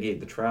mitigate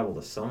the travel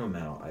to some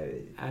amount,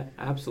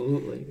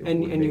 Absolutely, it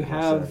and would you make more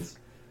have sense.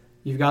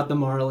 you've got the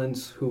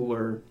Marlins,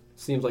 who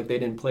seems like they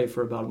didn't play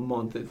for about a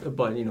month,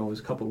 but it was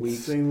a couple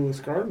weeks. St. Louis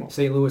Cardinals.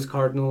 St. Louis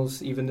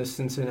Cardinals, even the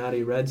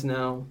Cincinnati Reds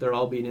now, they're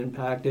all being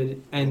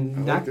impacted,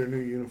 and I like their new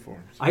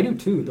uniforms. I do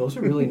too. Those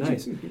are really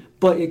nice,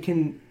 but it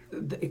can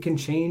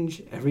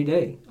change every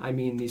day. I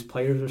mean, these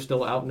players are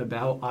still out and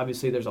about.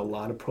 Obviously, there's a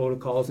lot of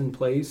protocols in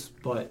place,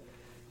 but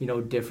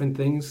different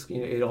things.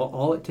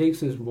 All it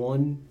takes is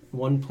one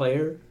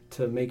player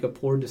to make a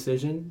poor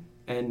decision,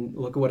 and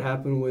look at what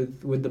happened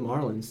with the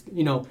Marlins.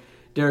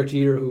 Derek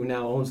Jeter, who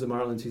now owns the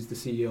Marlins, he's the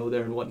CEO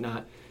there and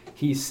whatnot.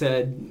 He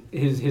said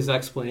his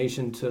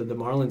explanation to the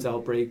Marlins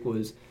outbreak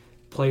was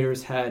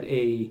players had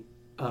a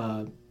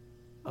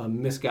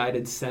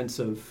misguided sense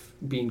of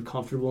being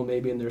comfortable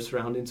maybe in their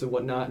surroundings and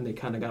whatnot, and they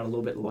kind of got a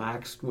little bit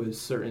laxed with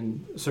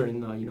certain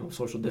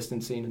social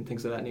distancing and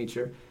things of that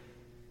nature.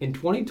 In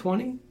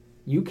 2020,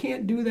 you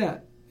can't do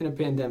that in a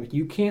pandemic.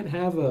 You can't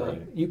have a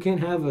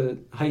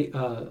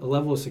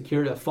level of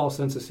security, a false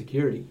sense of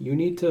security. You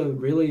need to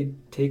really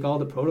take all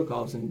the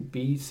protocols and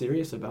be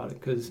serious about it,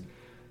 because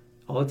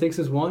all it takes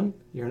is one.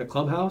 You're in a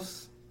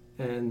clubhouse,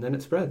 and then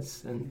it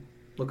spreads. And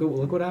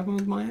look what happened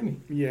with Miami.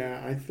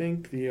 Yeah, I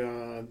think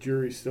the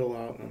jury's still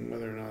out on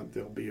whether or not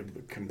they'll be able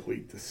to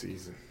complete the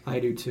season. I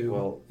do too.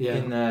 Well, yeah.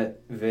 In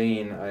that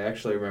vein, I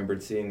actually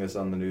remembered seeing this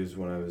on the news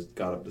when I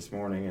got up this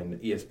morning, and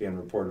ESPN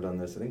reported on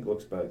this. I think it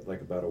looks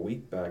like about a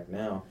week back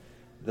now,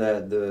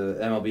 that the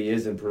MLB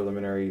is in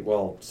preliminary.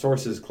 Well,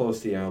 sources close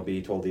to the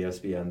MLB told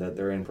ESPN that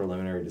they're in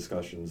preliminary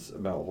discussions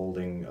about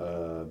holding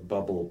a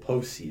bubble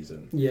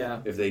postseason. Yeah.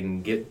 If they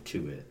can get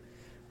to it.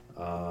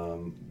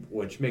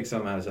 Which makes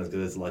some amount of sense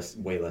because it's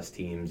way less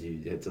teams.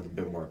 It's a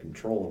bit more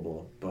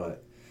controllable,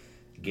 but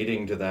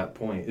getting to that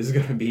point is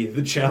going to be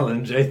the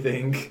challenge, I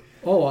think.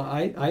 Oh,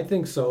 I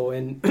think so,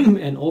 and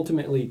and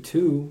ultimately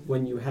too,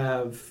 when you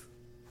have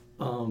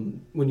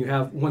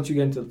once you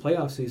get into the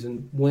playoff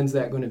season, when's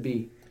that going to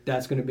be?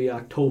 That's going to be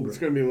October. It's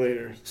going to be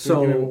later.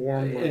 So we're going to have a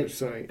warm weather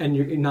site.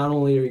 And not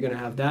only are you going to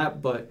have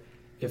that, but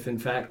if in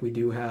fact we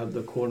do have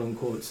the quote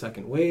unquote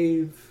second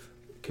wave,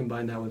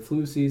 combine that with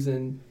flu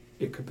season,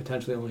 it could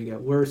potentially only get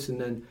worse. And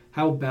then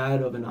how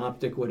bad of an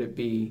optic would it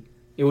be?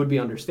 It would be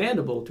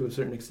understandable to a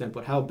certain extent,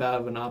 but how bad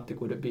of an optic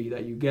would it be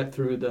that you get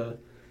through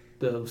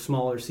the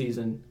smaller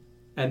season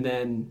and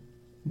then,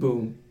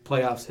 boom,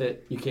 playoffs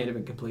hit, you can't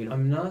even complete them?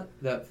 I'm not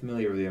that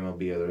familiar with the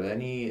MLB. Are there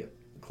any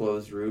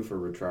closed roof or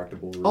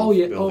retractable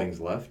roof buildings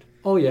left?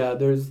 Oh yeah,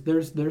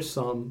 there's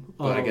some.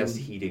 But I guess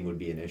heating would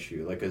be an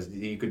issue. Like, cause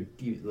you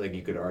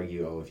could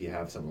argue, if you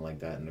have something like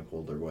that in a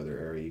colder weather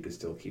area, you could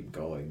still keep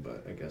going.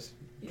 But I guess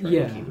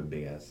trying to keep a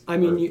big ass. I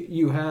mean,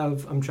 you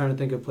have. I'm trying to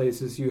think of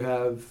places. You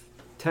have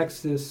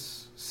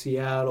Texas,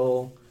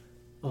 Seattle,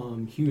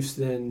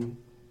 Houston,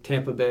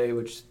 Tampa Bay,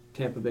 which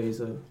Tampa Bay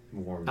is a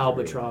warm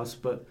albatross,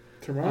 but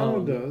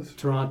Toronto does.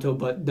 Toronto,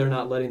 but they're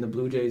not letting the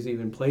Blue Jays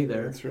even play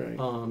there. That's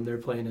right. They're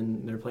playing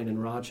in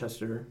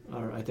Rochester,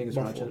 or I think it's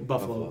Buffalo. Rochester.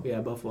 Buffalo.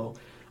 Yeah, Buffalo.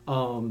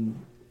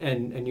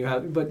 And you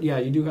have, but yeah,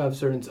 you do have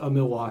certain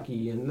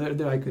Milwaukee, and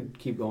there I could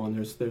keep going.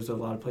 There's a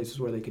lot of places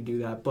where they could do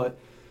that, but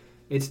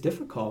it's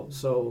difficult.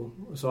 So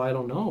I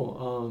don't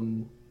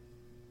know.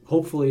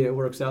 Hopefully it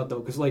works out though,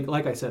 because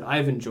like I said,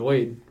 I've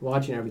enjoyed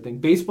watching everything.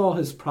 Baseball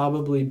has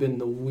probably been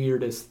the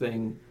weirdest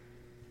thing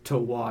to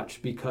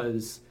watch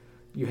because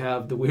you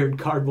have the weird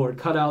cardboard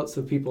cutouts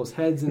of people's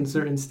heads in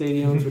certain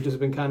stadiums, which has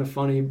been kind of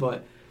funny.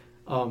 But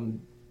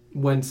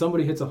when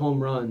somebody hits a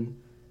home run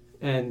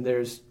and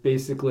there's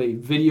basically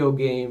video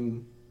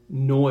game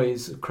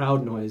noise,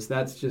 crowd noise,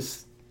 that's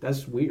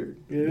weird.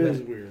 It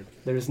is weird.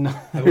 There's not.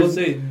 I will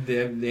say the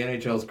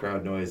NHL's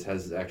crowd noise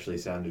has actually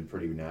sounded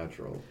pretty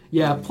natural.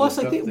 Yeah. Plus,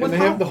 I think they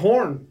have the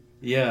horn.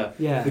 Yeah.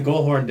 The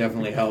goal horn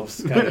definitely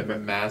helps kind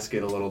of mask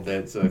it a little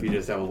bit. So if you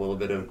just have a little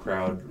bit of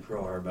crowd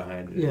roar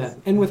behind it. Yeah,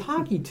 and with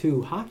hockey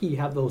too, you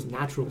have those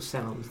natural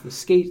sounds, the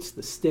skates,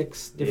 the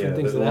sticks, different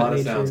things of that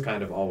nature. There's a lot of sounds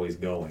kind of always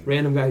going.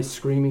 Random guys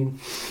screaming,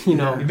 you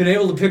know. You've been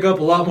able to pick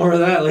up a lot more of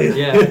that lately.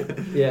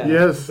 Yeah.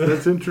 Yes,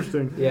 that's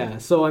interesting. Yeah,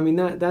 so I mean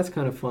that's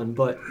kind of fun.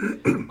 But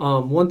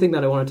one thing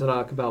that I wanted to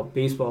talk about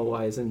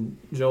baseball-wise, and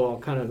Joe, I'll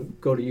kind of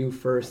go to you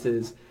first,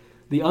 is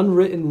the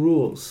unwritten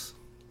rules.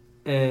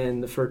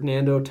 And the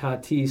Fernando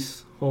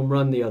Tatis home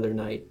run the other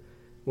night,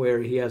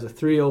 where he has a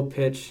 3-0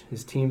 pitch,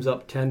 his team's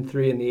up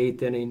 10-3 in the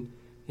 8th inning,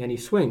 and he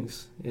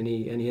swings, and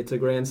he hits a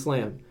grand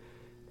slam.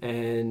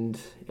 And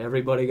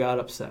everybody got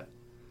upset.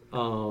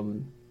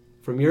 From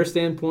your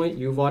standpoint,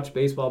 you've watched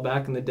baseball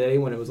back in the day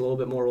when it was a little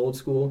bit more old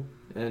school,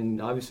 and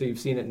obviously you've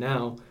seen it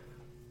now.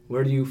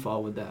 Where do you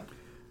fall with that?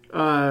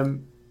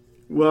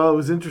 Well, it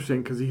was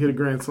interesting because he hit a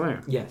grand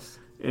slam. Yes.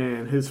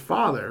 And his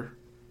father,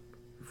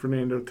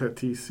 Fernando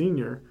Tatis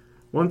Sr.,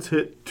 once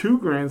hit 2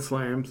 grand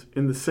slams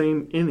in the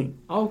same inning.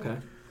 Oh, okay.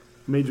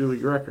 Major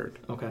league record.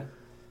 Okay.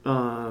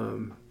 I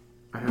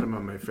had him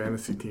on my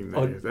fantasy team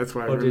that year. That's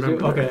why I did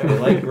remember. You? Okay. I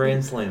like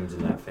grand slams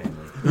in that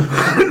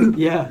family.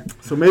 Yeah.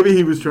 So maybe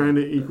he was trying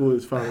to equal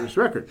his father's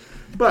record.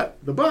 But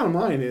the bottom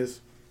line is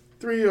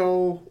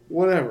 3-0,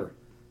 whatever.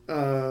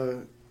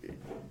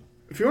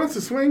 If he wants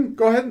to swing,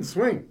 go ahead and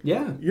swing.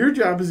 Yeah. Your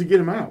job is to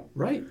get him out.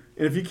 Right.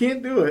 And if you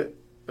can't do it,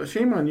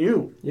 shame on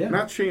you. Yeah.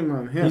 Not shame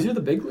on him. These are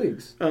the big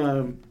leagues.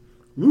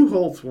 Lou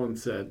Holtz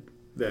once said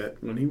that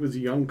when he was a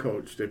young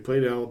coach, they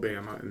played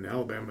Alabama, and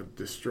Alabama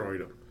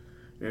destroyed him.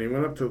 And he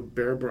went up to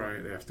Bear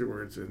Bryant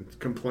afterwards and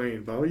complained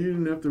about, you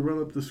didn't have to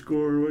run up the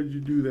score. Why did you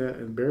do that?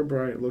 And Bear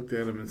Bryant looked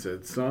at him and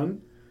said,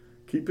 son,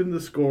 keeping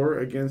the score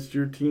against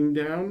your team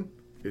down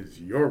is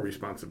your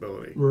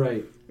responsibility.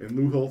 Right. And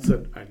Lou Holtz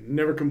said, I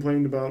never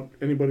complained about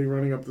anybody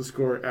running up the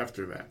score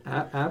after that.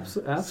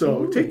 Absolutely.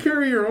 So take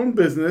care of your own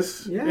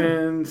business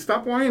and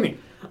stop whining.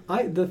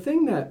 The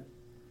thing that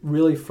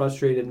really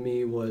frustrated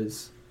me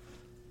was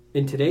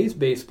in today's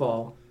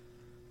baseball,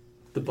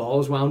 the ball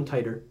is wound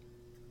tighter,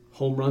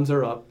 home runs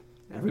are up,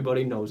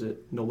 everybody knows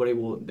it. Nobody in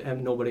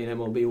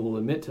MLB will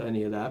admit to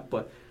any of that,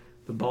 but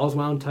the ball's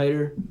wound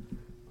tighter,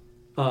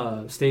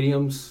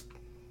 stadiums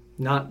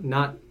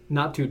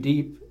not too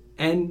deep,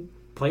 and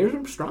players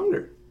are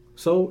stronger.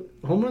 So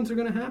home runs are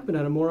going to happen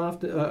at a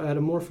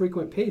more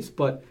frequent pace.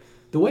 But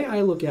the way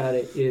I look at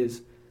it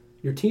is,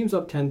 your team's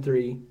up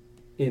 10-3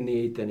 in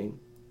the 8th inning.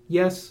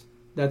 Yes,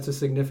 that's a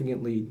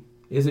significant lead.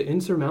 Is it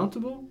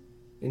insurmountable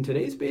in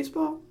today's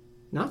baseball?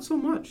 Not so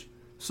much.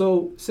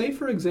 So say,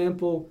 for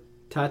example,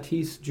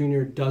 Tatis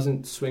Jr.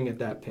 doesn't swing at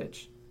that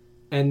pitch,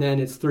 and then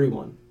it's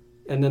 3-1.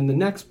 And then the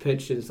next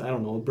pitch is, I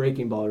don't know, a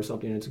breaking ball or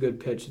something, and it's a good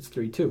pitch, it's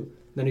 3-2.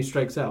 Then he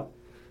strikes out.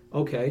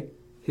 Okay,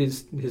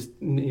 his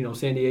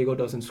San Diego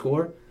doesn't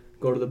score,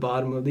 go to the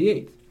bottom of the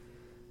 8th.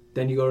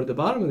 Then you go to the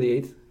bottom of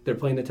the 8th, they're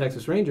playing the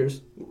Texas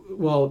Rangers.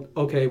 Well,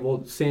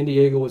 San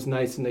Diego was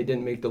nice and they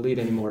didn't make the lead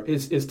anymore.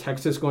 Is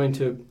Texas going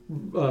to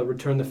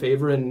return the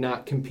favor and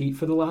not compete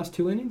for the last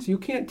 2 innings? You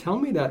can't tell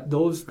me that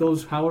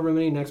those however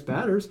many next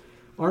batters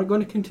aren't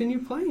going to continue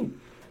playing.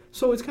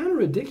 So it's kind of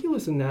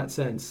ridiculous in that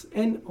sense.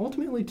 And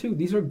ultimately, too,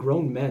 these are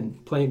grown men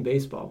playing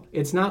baseball.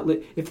 It's not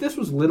if this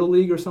was Little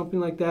League or something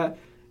like that,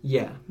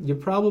 yeah, you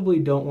probably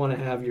don't want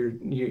to have your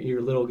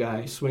little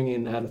guy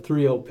swinging at a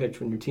 3-0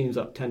 pitch when your team's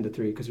up 10-3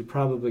 because you're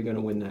probably going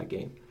to win that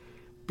game.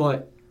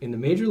 But in the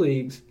major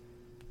leagues,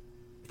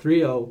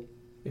 3-0,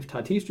 If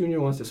Tatis Jr.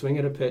 wants to swing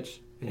at a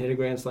pitch and hit a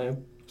grand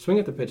slam, swing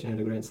at the pitch and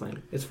hit a grand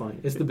slam. It's fine.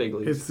 It's the big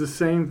leagues. It's the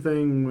same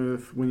thing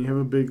with when you have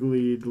a big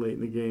lead late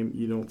in the game,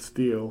 you don't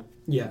steal.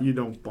 Yeah. You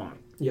don't bunt.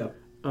 Yeah.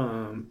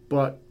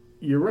 But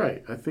you're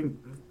right. I think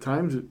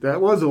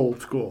that was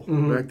old school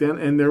Mhm. back then,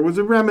 and there was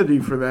a remedy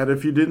for that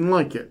if you didn't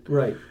like it.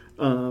 Right.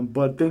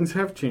 But things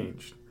have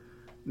changed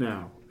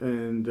now,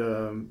 and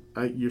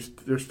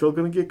they're still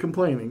going to get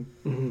complaining,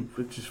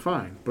 which is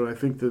fine. But I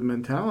think the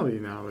mentality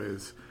now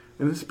is,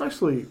 and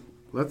especially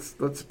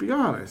let's be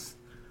honest,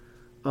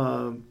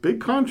 big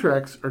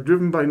contracts are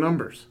driven by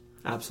numbers.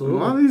 Absolutely.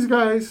 And a lot of these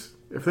guys,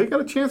 if they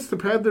got a chance to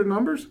pad their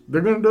numbers,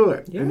 they're going to do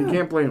it, and you Yeah.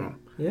 can't blame them.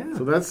 Yeah.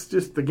 So that's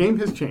just the game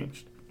has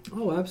changed.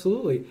 Oh,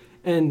 absolutely.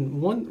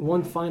 And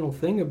one final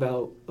thing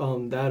about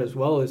that as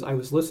well is I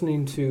was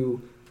listening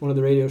to one of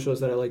the radio shows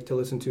that I like to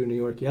listen to in New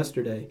York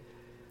yesterday,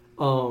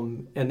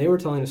 and they were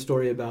telling a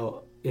story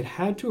about it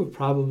had to have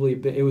probably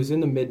been, it was in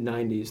the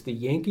mid-'90s. The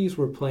Yankees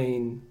were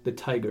playing the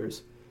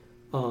Tigers.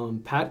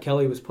 Pat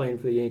Kelly was playing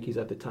for the Yankees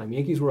at the time.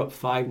 Yankees were up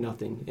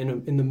 5-0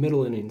 in the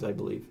middle innings, I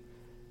believe.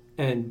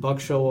 And Buck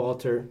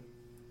Showalter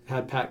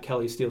had Pat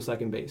Kelly steal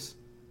second base.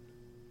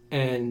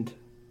 And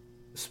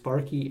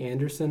Sparky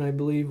Anderson, I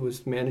believe,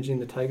 was managing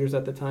the Tigers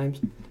at the time,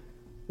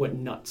 went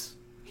nuts.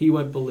 He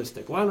went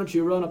ballistic. Why don't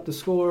you run up the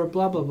score?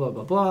 Blah, blah, blah,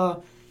 blah,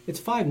 blah. It's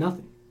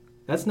 5-0.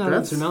 That's not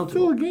That's insurmountable.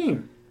 still a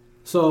game.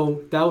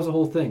 So that was the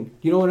whole thing.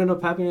 You know what ended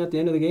up happening at the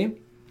end of the game?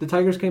 The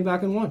Tigers came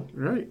back and won.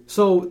 Right.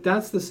 So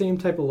that's the same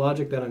type of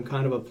logic that I'm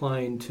kind of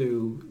applying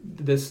to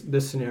this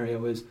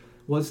scenario is,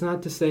 well, it's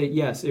not to say,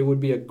 yes, it would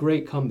be a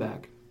great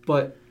comeback,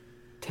 but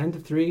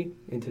 10-3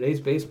 in today's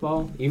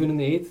baseball, even in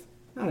the eighth,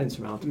 not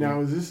insurmountable.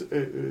 Now, is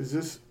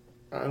this?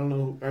 I don't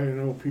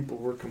know. People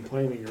were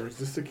complaining, or is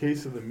this the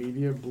case of the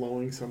media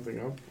blowing something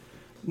up?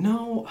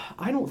 No,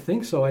 I don't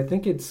think so. I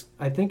think it's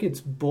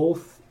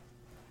both.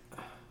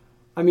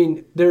 I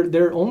mean,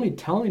 they're only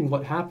telling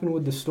what happened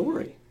with the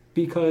story,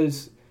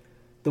 because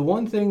the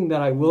one thing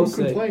that I will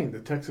say, Who complained? The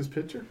Texas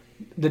pitcher?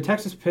 the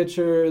Texas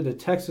pitcher, the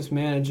Texas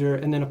manager,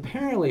 and then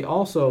apparently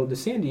also the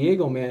San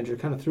Diego manager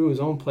kind of threw his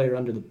own player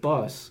under the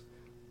bus,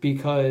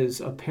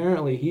 because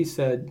apparently he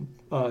said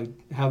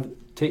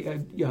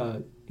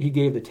he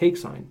gave the take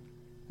sign,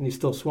 and he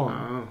still swung.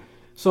 Oh.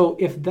 So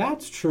if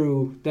that's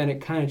true, then it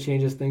kind of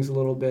changes things a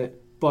little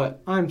bit.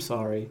 But I'm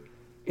sorry,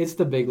 it's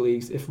the big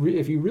leagues. If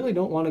you really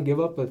don't want to give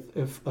up a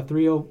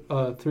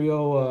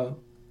 3-0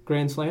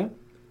 grand slam,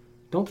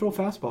 don't throw a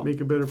fastball.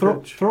 Make a better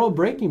pitch. Throw a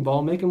breaking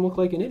ball, make him look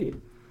like an idiot.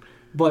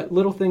 But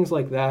little things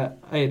like that,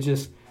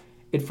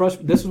 it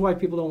frustrates. This is why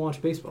people don't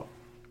watch baseball.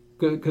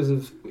 Because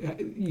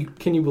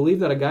can you believe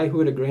that a guy who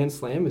hit a grand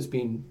slam is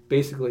being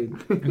basically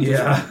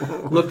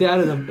looked at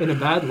in a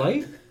bad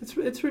light? It's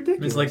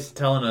ridiculous. It's like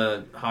telling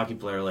a hockey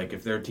player, like,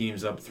 if their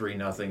team's up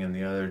 3-0 and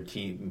the other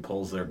team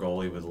pulls their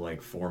goalie with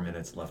like 4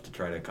 minutes left to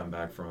try to come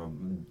back from a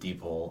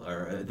deep hole,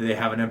 or they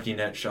have an empty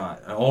net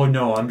shot. Oh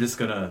no,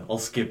 I'll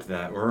skip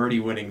that. We're already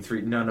winning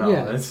 3. No,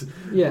 Yeah. that's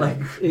Yeah,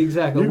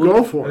 exactly. You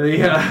go for it.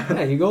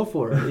 Yeah, you go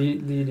for it.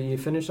 You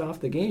finish off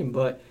the game.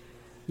 But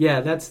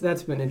yeah, that's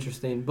been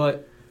interesting.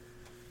 But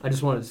I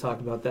just wanted to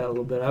talk about that a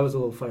little bit. I was a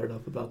little fired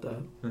up about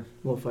that.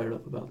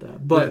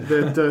 But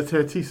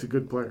Tatis is a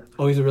good player.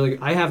 oh, he's a really good.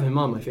 I have him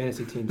on my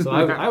fantasy team, so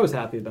I was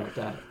happy about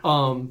that.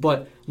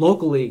 But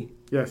locally,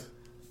 Yes.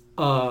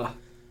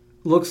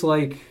 looks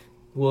like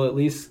we'll at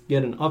least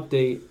get an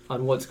update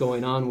on what's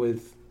going on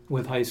with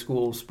high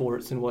school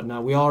sports and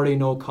whatnot. We already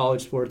know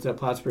college sports at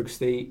Plattsburgh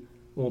State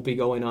won't be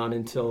going on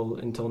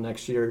until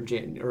next year,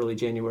 early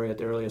January at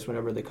the earliest,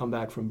 whenever they come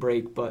back from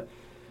break. But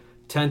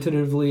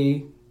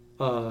tentatively,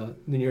 the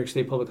New York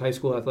State Public High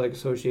School Athletic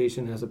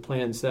Association has a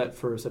plan set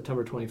for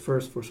September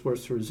 21st for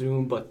sports to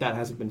resume, but that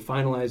hasn't been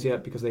finalized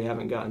yet because they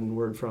haven't gotten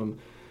word from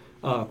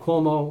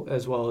Cuomo,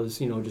 as well as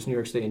just New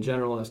York State in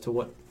general, as to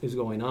what is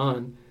going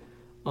on.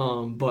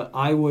 But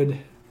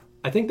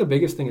I think the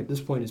biggest thing at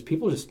this point is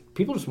people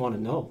just want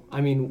to know.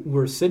 I mean,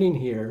 we're sitting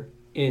here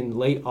in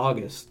late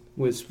August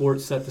with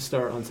sports set to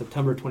start on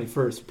September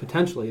 21st.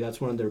 Potentially,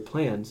 that's one of their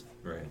plans.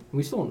 right.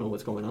 We still don't know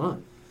what's going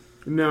on.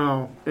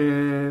 No,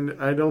 and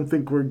I don't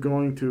think we're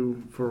going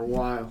to for a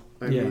while.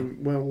 I Yeah.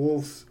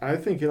 mean, I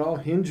think it all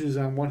hinges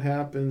on what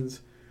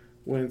happens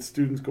when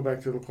students go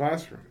back to the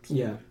classrooms.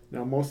 Yeah.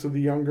 Now, most of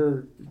the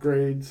younger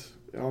grades,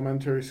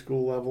 elementary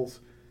school levels,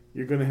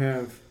 you're going to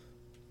have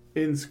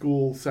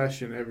in-school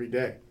session every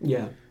day.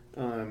 Yeah.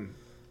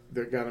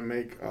 They're going to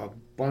make a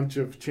bunch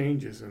of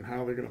changes in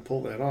how they're going to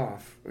pull that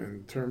off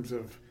in terms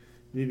of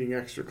needing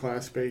extra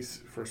class space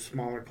for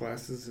smaller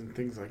classes and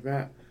things like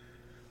that.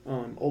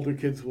 Older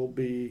kids will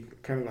be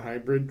kind of a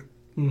hybrid.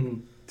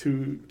 Mm-hmm.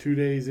 2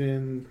 days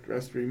in,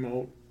 rest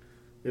remote.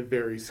 It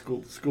varies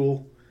school to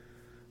school.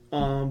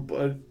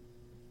 But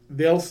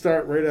they'll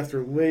start right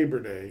after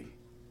Labor Day.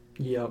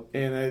 Yep.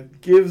 And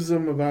it gives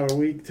them about a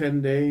week,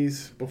 10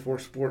 days before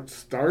sports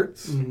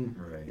starts.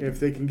 Mm-hmm. Right. If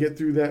they can get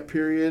through that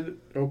period,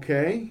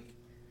 okay,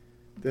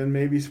 then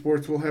maybe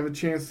sports will have a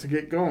chance to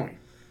get going.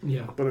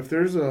 Yeah. But if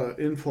there's an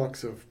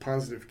influx of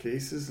positive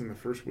cases in the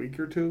first week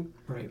or two,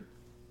 Right.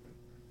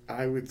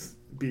 I would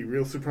be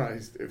real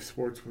surprised if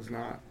sports was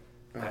not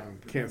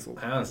canceled.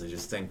 I honestly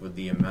just think with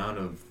the amount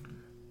of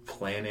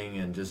planning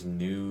and just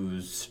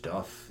new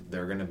stuff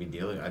they're going to be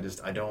dealing,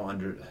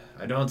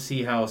 I don't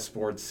see how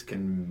sports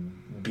can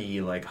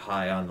be like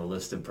high on the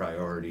list of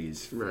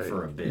priorities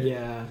for a bit.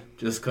 Yeah.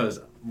 Just because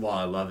while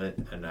I love it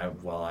and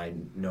while I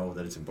know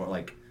that it's important,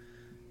 like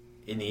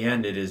in the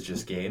end it is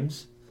just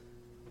games.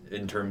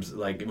 In terms,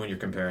 like when you're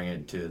comparing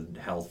it to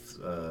health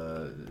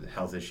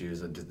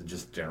issues and to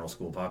just general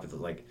school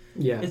population, like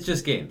it's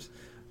just games.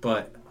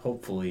 But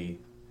hopefully,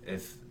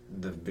 if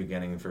the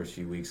beginning and first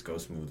few weeks go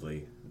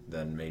smoothly,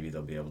 then maybe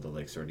they'll be able to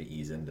like sort of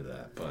ease into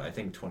that. But I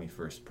think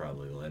 21st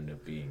probably will end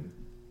up being.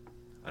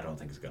 I don't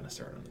think it's going to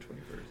start on the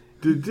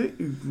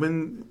 21st.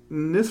 When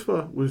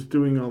NISFA was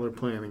doing all their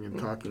planning and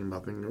talking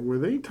about things, were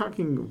they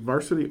talking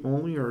varsity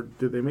only, or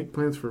did they make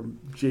plans for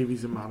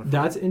JVs and modified?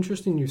 That's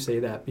interesting you say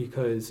that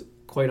because,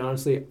 quite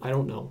honestly, I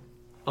don't know.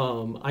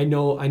 I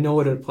know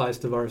it applies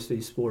to varsity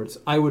sports.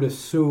 I would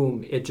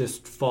assume it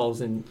just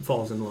falls in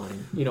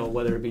line,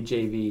 whether it be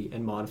JV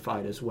and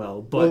modified as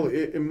well. But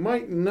it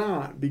might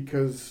not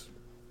because,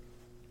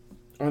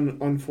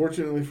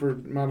 unfortunately for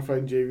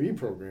modified JV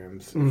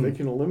programs, if they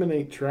can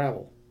eliminate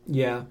travel,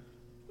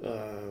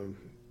 and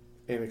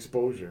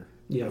exposure,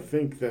 I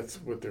think that's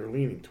what they're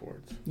leaning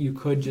towards. You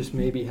could just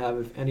maybe have,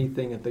 if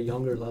anything, at the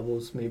younger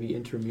levels, maybe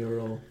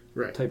intramural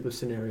type of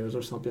scenarios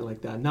or something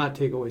like that. Not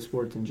take away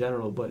sports in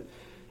general, but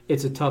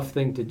it's a tough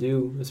thing to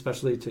do,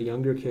 especially to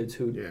younger kids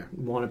who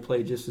want to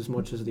play just as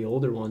much as the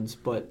older ones,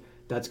 but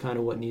that's kind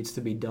of what needs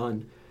to be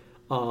done.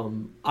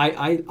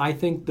 I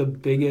think the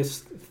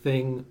biggest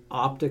thing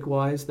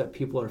optic-wise that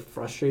people are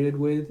frustrated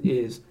with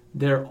is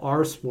there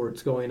are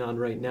sports going on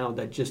right now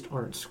that just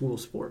aren't school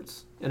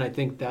sports. And I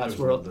think that's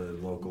where a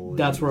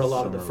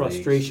lot of the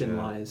frustration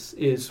lies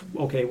is,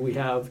 okay, we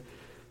have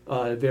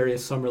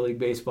various summer league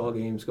baseball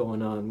games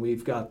going on.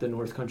 We've got the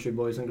North Country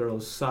Boys and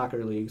Girls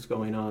Soccer Leagues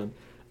going on,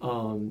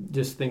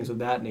 just things of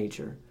that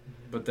nature.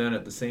 But then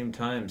at the same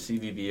time,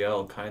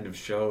 CVBL kind of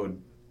showed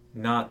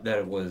not that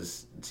it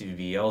was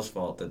CVBL's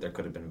fault that there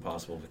could have been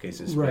possible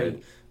cases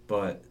spread,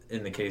 but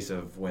in the case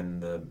of when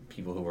the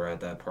people who were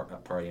at that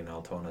party in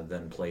Altona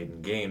then played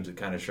in games, it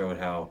kind of showed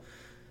how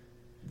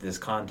this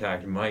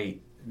contact might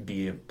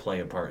play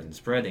a part in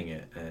spreading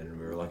it, and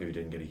we were lucky we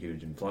didn't get a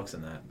huge influx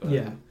in that.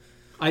 But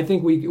I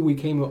think we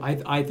came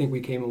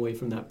away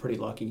from that pretty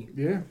lucky.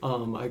 Yeah.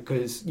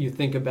 Because you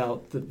think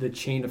about the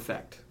chain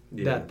effect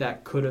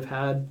that could have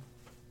had.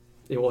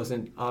 It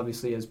wasn't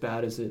obviously as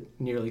bad as it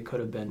nearly could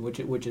have been,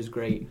 which is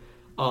great.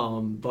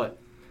 But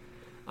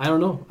I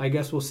don't know. I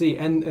guess we'll see.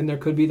 And there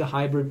could be the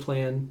hybrid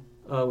plan,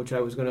 which I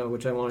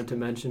wanted to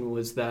mention,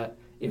 was that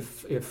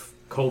if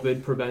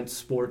COVID prevents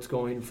sports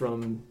going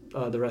from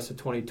the rest of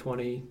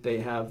 2020, they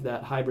have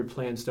that hybrid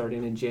plan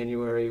starting in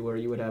January where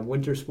you would have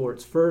winter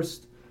sports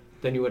first,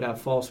 then you would have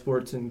fall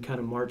sports in kind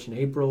of March and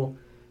April,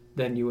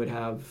 then you would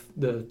have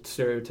the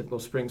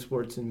stereotypical spring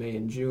sports in May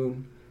and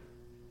June.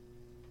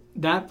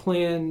 That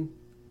plan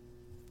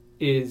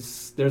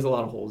there's a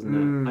lot of holes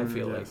in that, I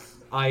feel like.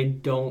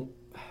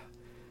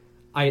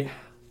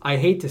 I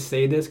hate to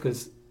say this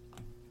because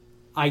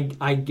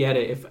I get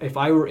it. If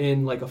I were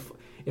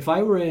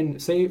in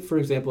say for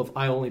example, if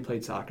I only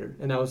played soccer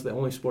and that was the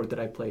only sport that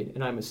I played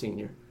and I'm a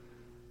senior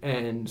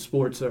and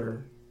sports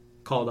are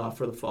called off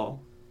for the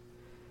fall.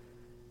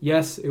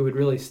 Yes, it would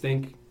really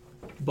stink,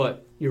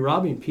 but you're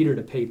robbing Peter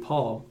to pay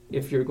Paul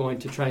if you're going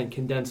to try and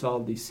condense all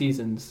of these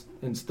seasons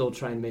and still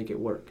try and make it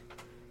work.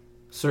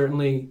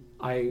 Certainly,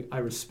 I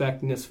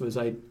respect NISFA's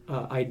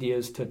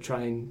ideas to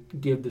try and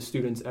give the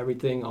students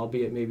everything,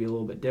 albeit maybe a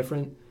little bit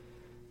different.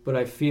 But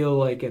I feel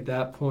like at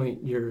that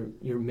point you're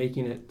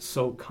making it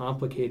so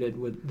complicated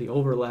with the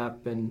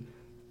overlap, and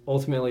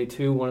ultimately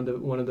too one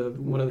of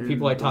the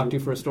people I talked to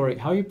for a story.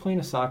 How are you playing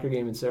a soccer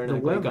game in Saturday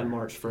Night League on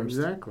March 1st?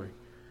 Exactly.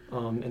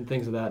 And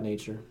things of that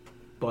nature.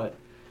 But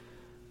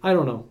I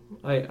don't know.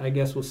 I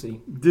guess we'll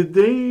see. Did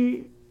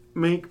they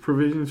make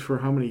provisions for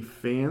how many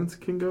fans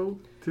can go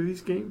to these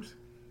games?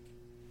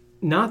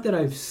 Not that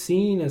I've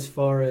seen, as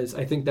far as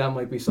I think that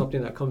might be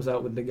something that comes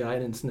out with the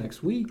guidance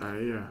next week.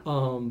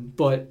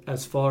 But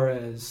as far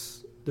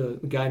as the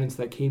guidance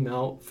that came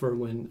out for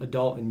when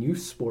adult and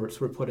youth sports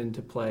were put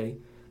into play,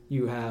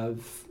 you have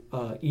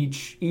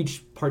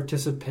each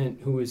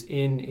participant who was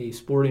in a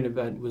sporting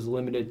event was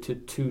limited to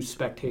 2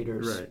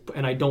 spectators,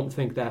 and I don't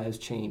think that has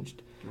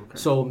changed. Okay.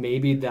 So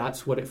maybe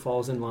that's what it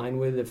falls in line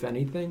with, if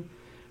anything.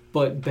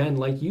 But Ben,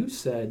 like you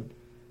said,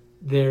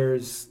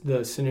 there's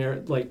the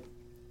scenario like.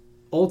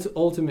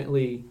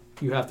 Ultimately,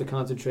 you have to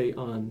concentrate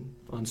on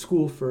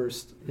school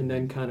first and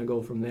then kind of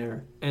go from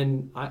there.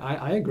 And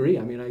I agree.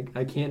 I mean,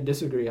 I can't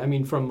disagree. I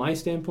mean, from my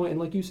standpoint, and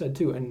like you said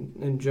too,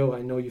 and Joe, I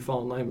know you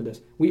fall in line with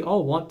this, we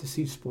all want to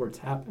see sports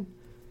happen.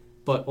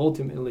 But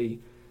ultimately,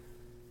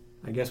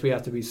 I guess we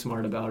have to be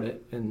smart about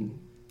it and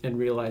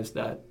realize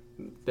that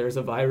there's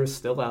a virus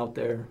still out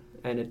there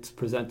and it's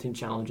presenting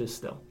challenges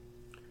still.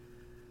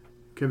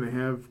 Can they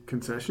have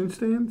concession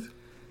stands?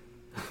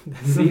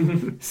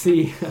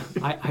 see,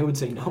 I would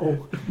say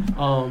no,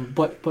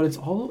 but it's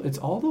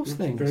all those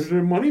things. Those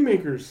are money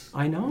makers.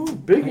 I know,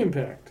 Big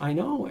impact. I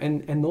know,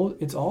 and those,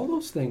 it's all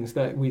those things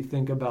that we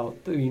think about.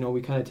 You know,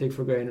 we kind of take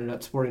for granted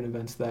at sporting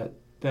events that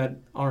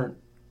aren't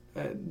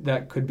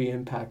that could be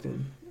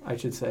impacted, I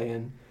should say,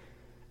 and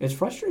it's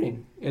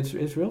frustrating. It's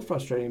real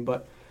frustrating,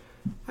 but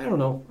I don't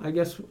know. I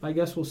guess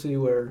we'll see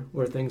where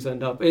things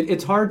end up.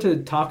 It's hard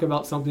to talk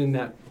about something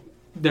that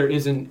there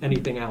isn't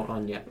anything out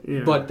on yet.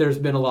 Yeah. But there's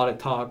been a lot of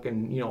talk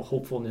and,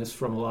 hopefulness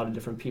from a lot of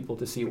different people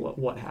to see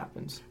what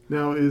happens.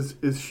 Now, is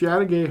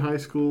Chateaugay High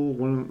School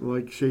one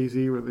like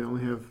Shazy where they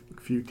only have a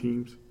few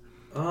teams?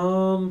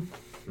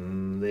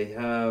 They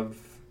have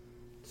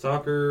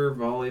soccer,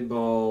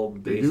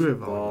 volleyball, They do have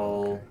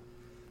baseball, volleyball, okay.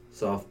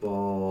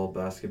 softball,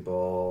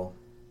 basketball.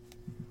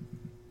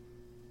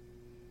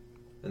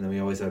 And then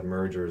we always have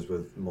mergers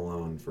with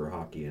Malone for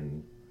hockey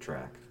and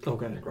track.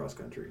 Okay. And cross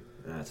country.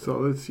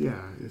 So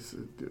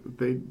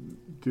they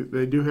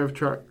do have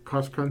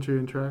cross country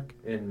and track.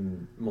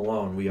 In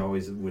Malone, we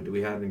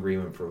had an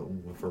agreement for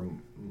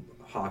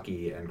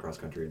hockey and cross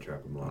country and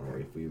track with Malone, where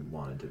if we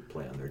wanted to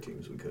play on their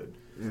teams, we could.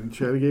 And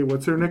Chateaugay,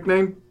 what's their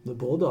nickname? The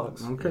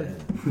Bulldogs. Okay.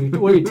 Yeah.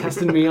 What, are you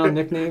testing me on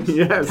nicknames?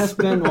 Yes. Test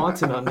Ben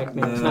Watson on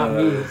nicknames, not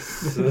me.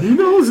 He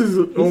knows his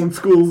own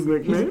school's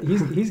nickname.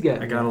 He's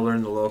getting I gotta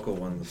learn the local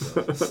ones.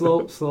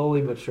 So.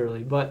 slowly but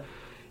surely. But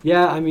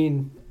yeah, I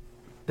mean,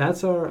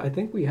 I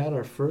think we had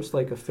our first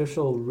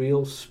official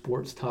real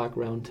sports talk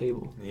round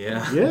table.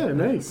 Yeah. Yeah,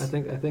 nice. I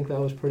think that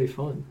was pretty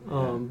fun.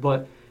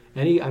 But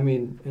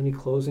any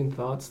closing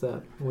thoughts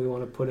that we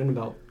want to put in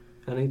about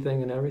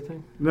anything and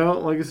everything? No,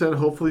 like I said,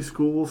 hopefully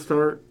school will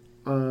start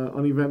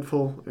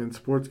uneventful and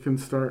sports can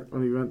start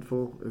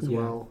uneventful as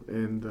well.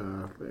 And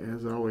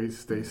as always,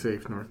 stay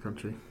safe, North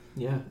Country.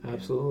 Yeah,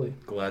 absolutely.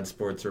 Glad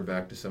sports are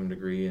back to some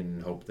degree,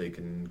 and hope they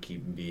can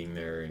keep being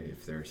there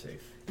if they're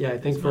safe. Yeah, I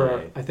think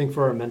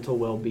for our mental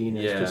well-being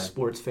as just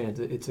sports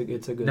fans, it's a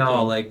good thing.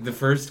 Like the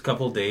first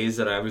couple days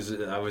that I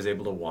was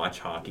able to watch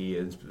hockey,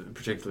 and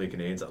particularly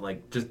Canadians,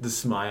 like just the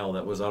smile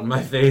that was on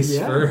my face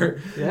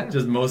for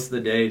just most of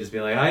the day, just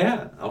being like, oh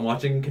yeah, I'm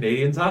watching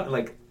Canadians hockey.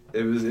 Like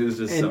it was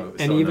just so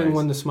even nice.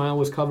 when the smile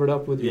was covered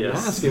up with your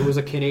mask, it was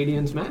a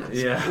Canadians mask.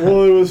 Yeah.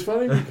 Well, it was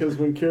funny because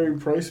when Carey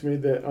Price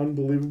made that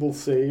unbelievable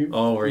save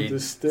where with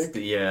the stick,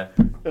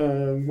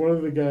 one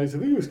of the guys, I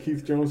think it was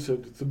Keith Jones,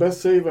 said it's the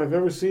best save I've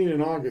ever seen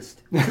in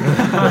August.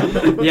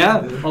 Yeah,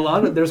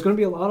 there's going to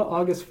be a lot of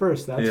August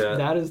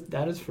 1st.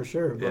 That is for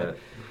sure.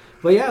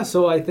 But yeah,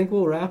 so I think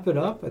we'll wrap it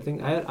up. I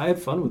think I had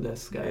fun with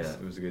this, guys. Yeah,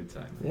 it was a good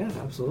time. Yeah,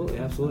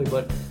 absolutely.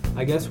 But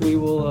I guess we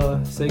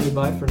will say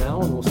goodbye for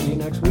now, and we'll see you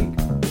next week.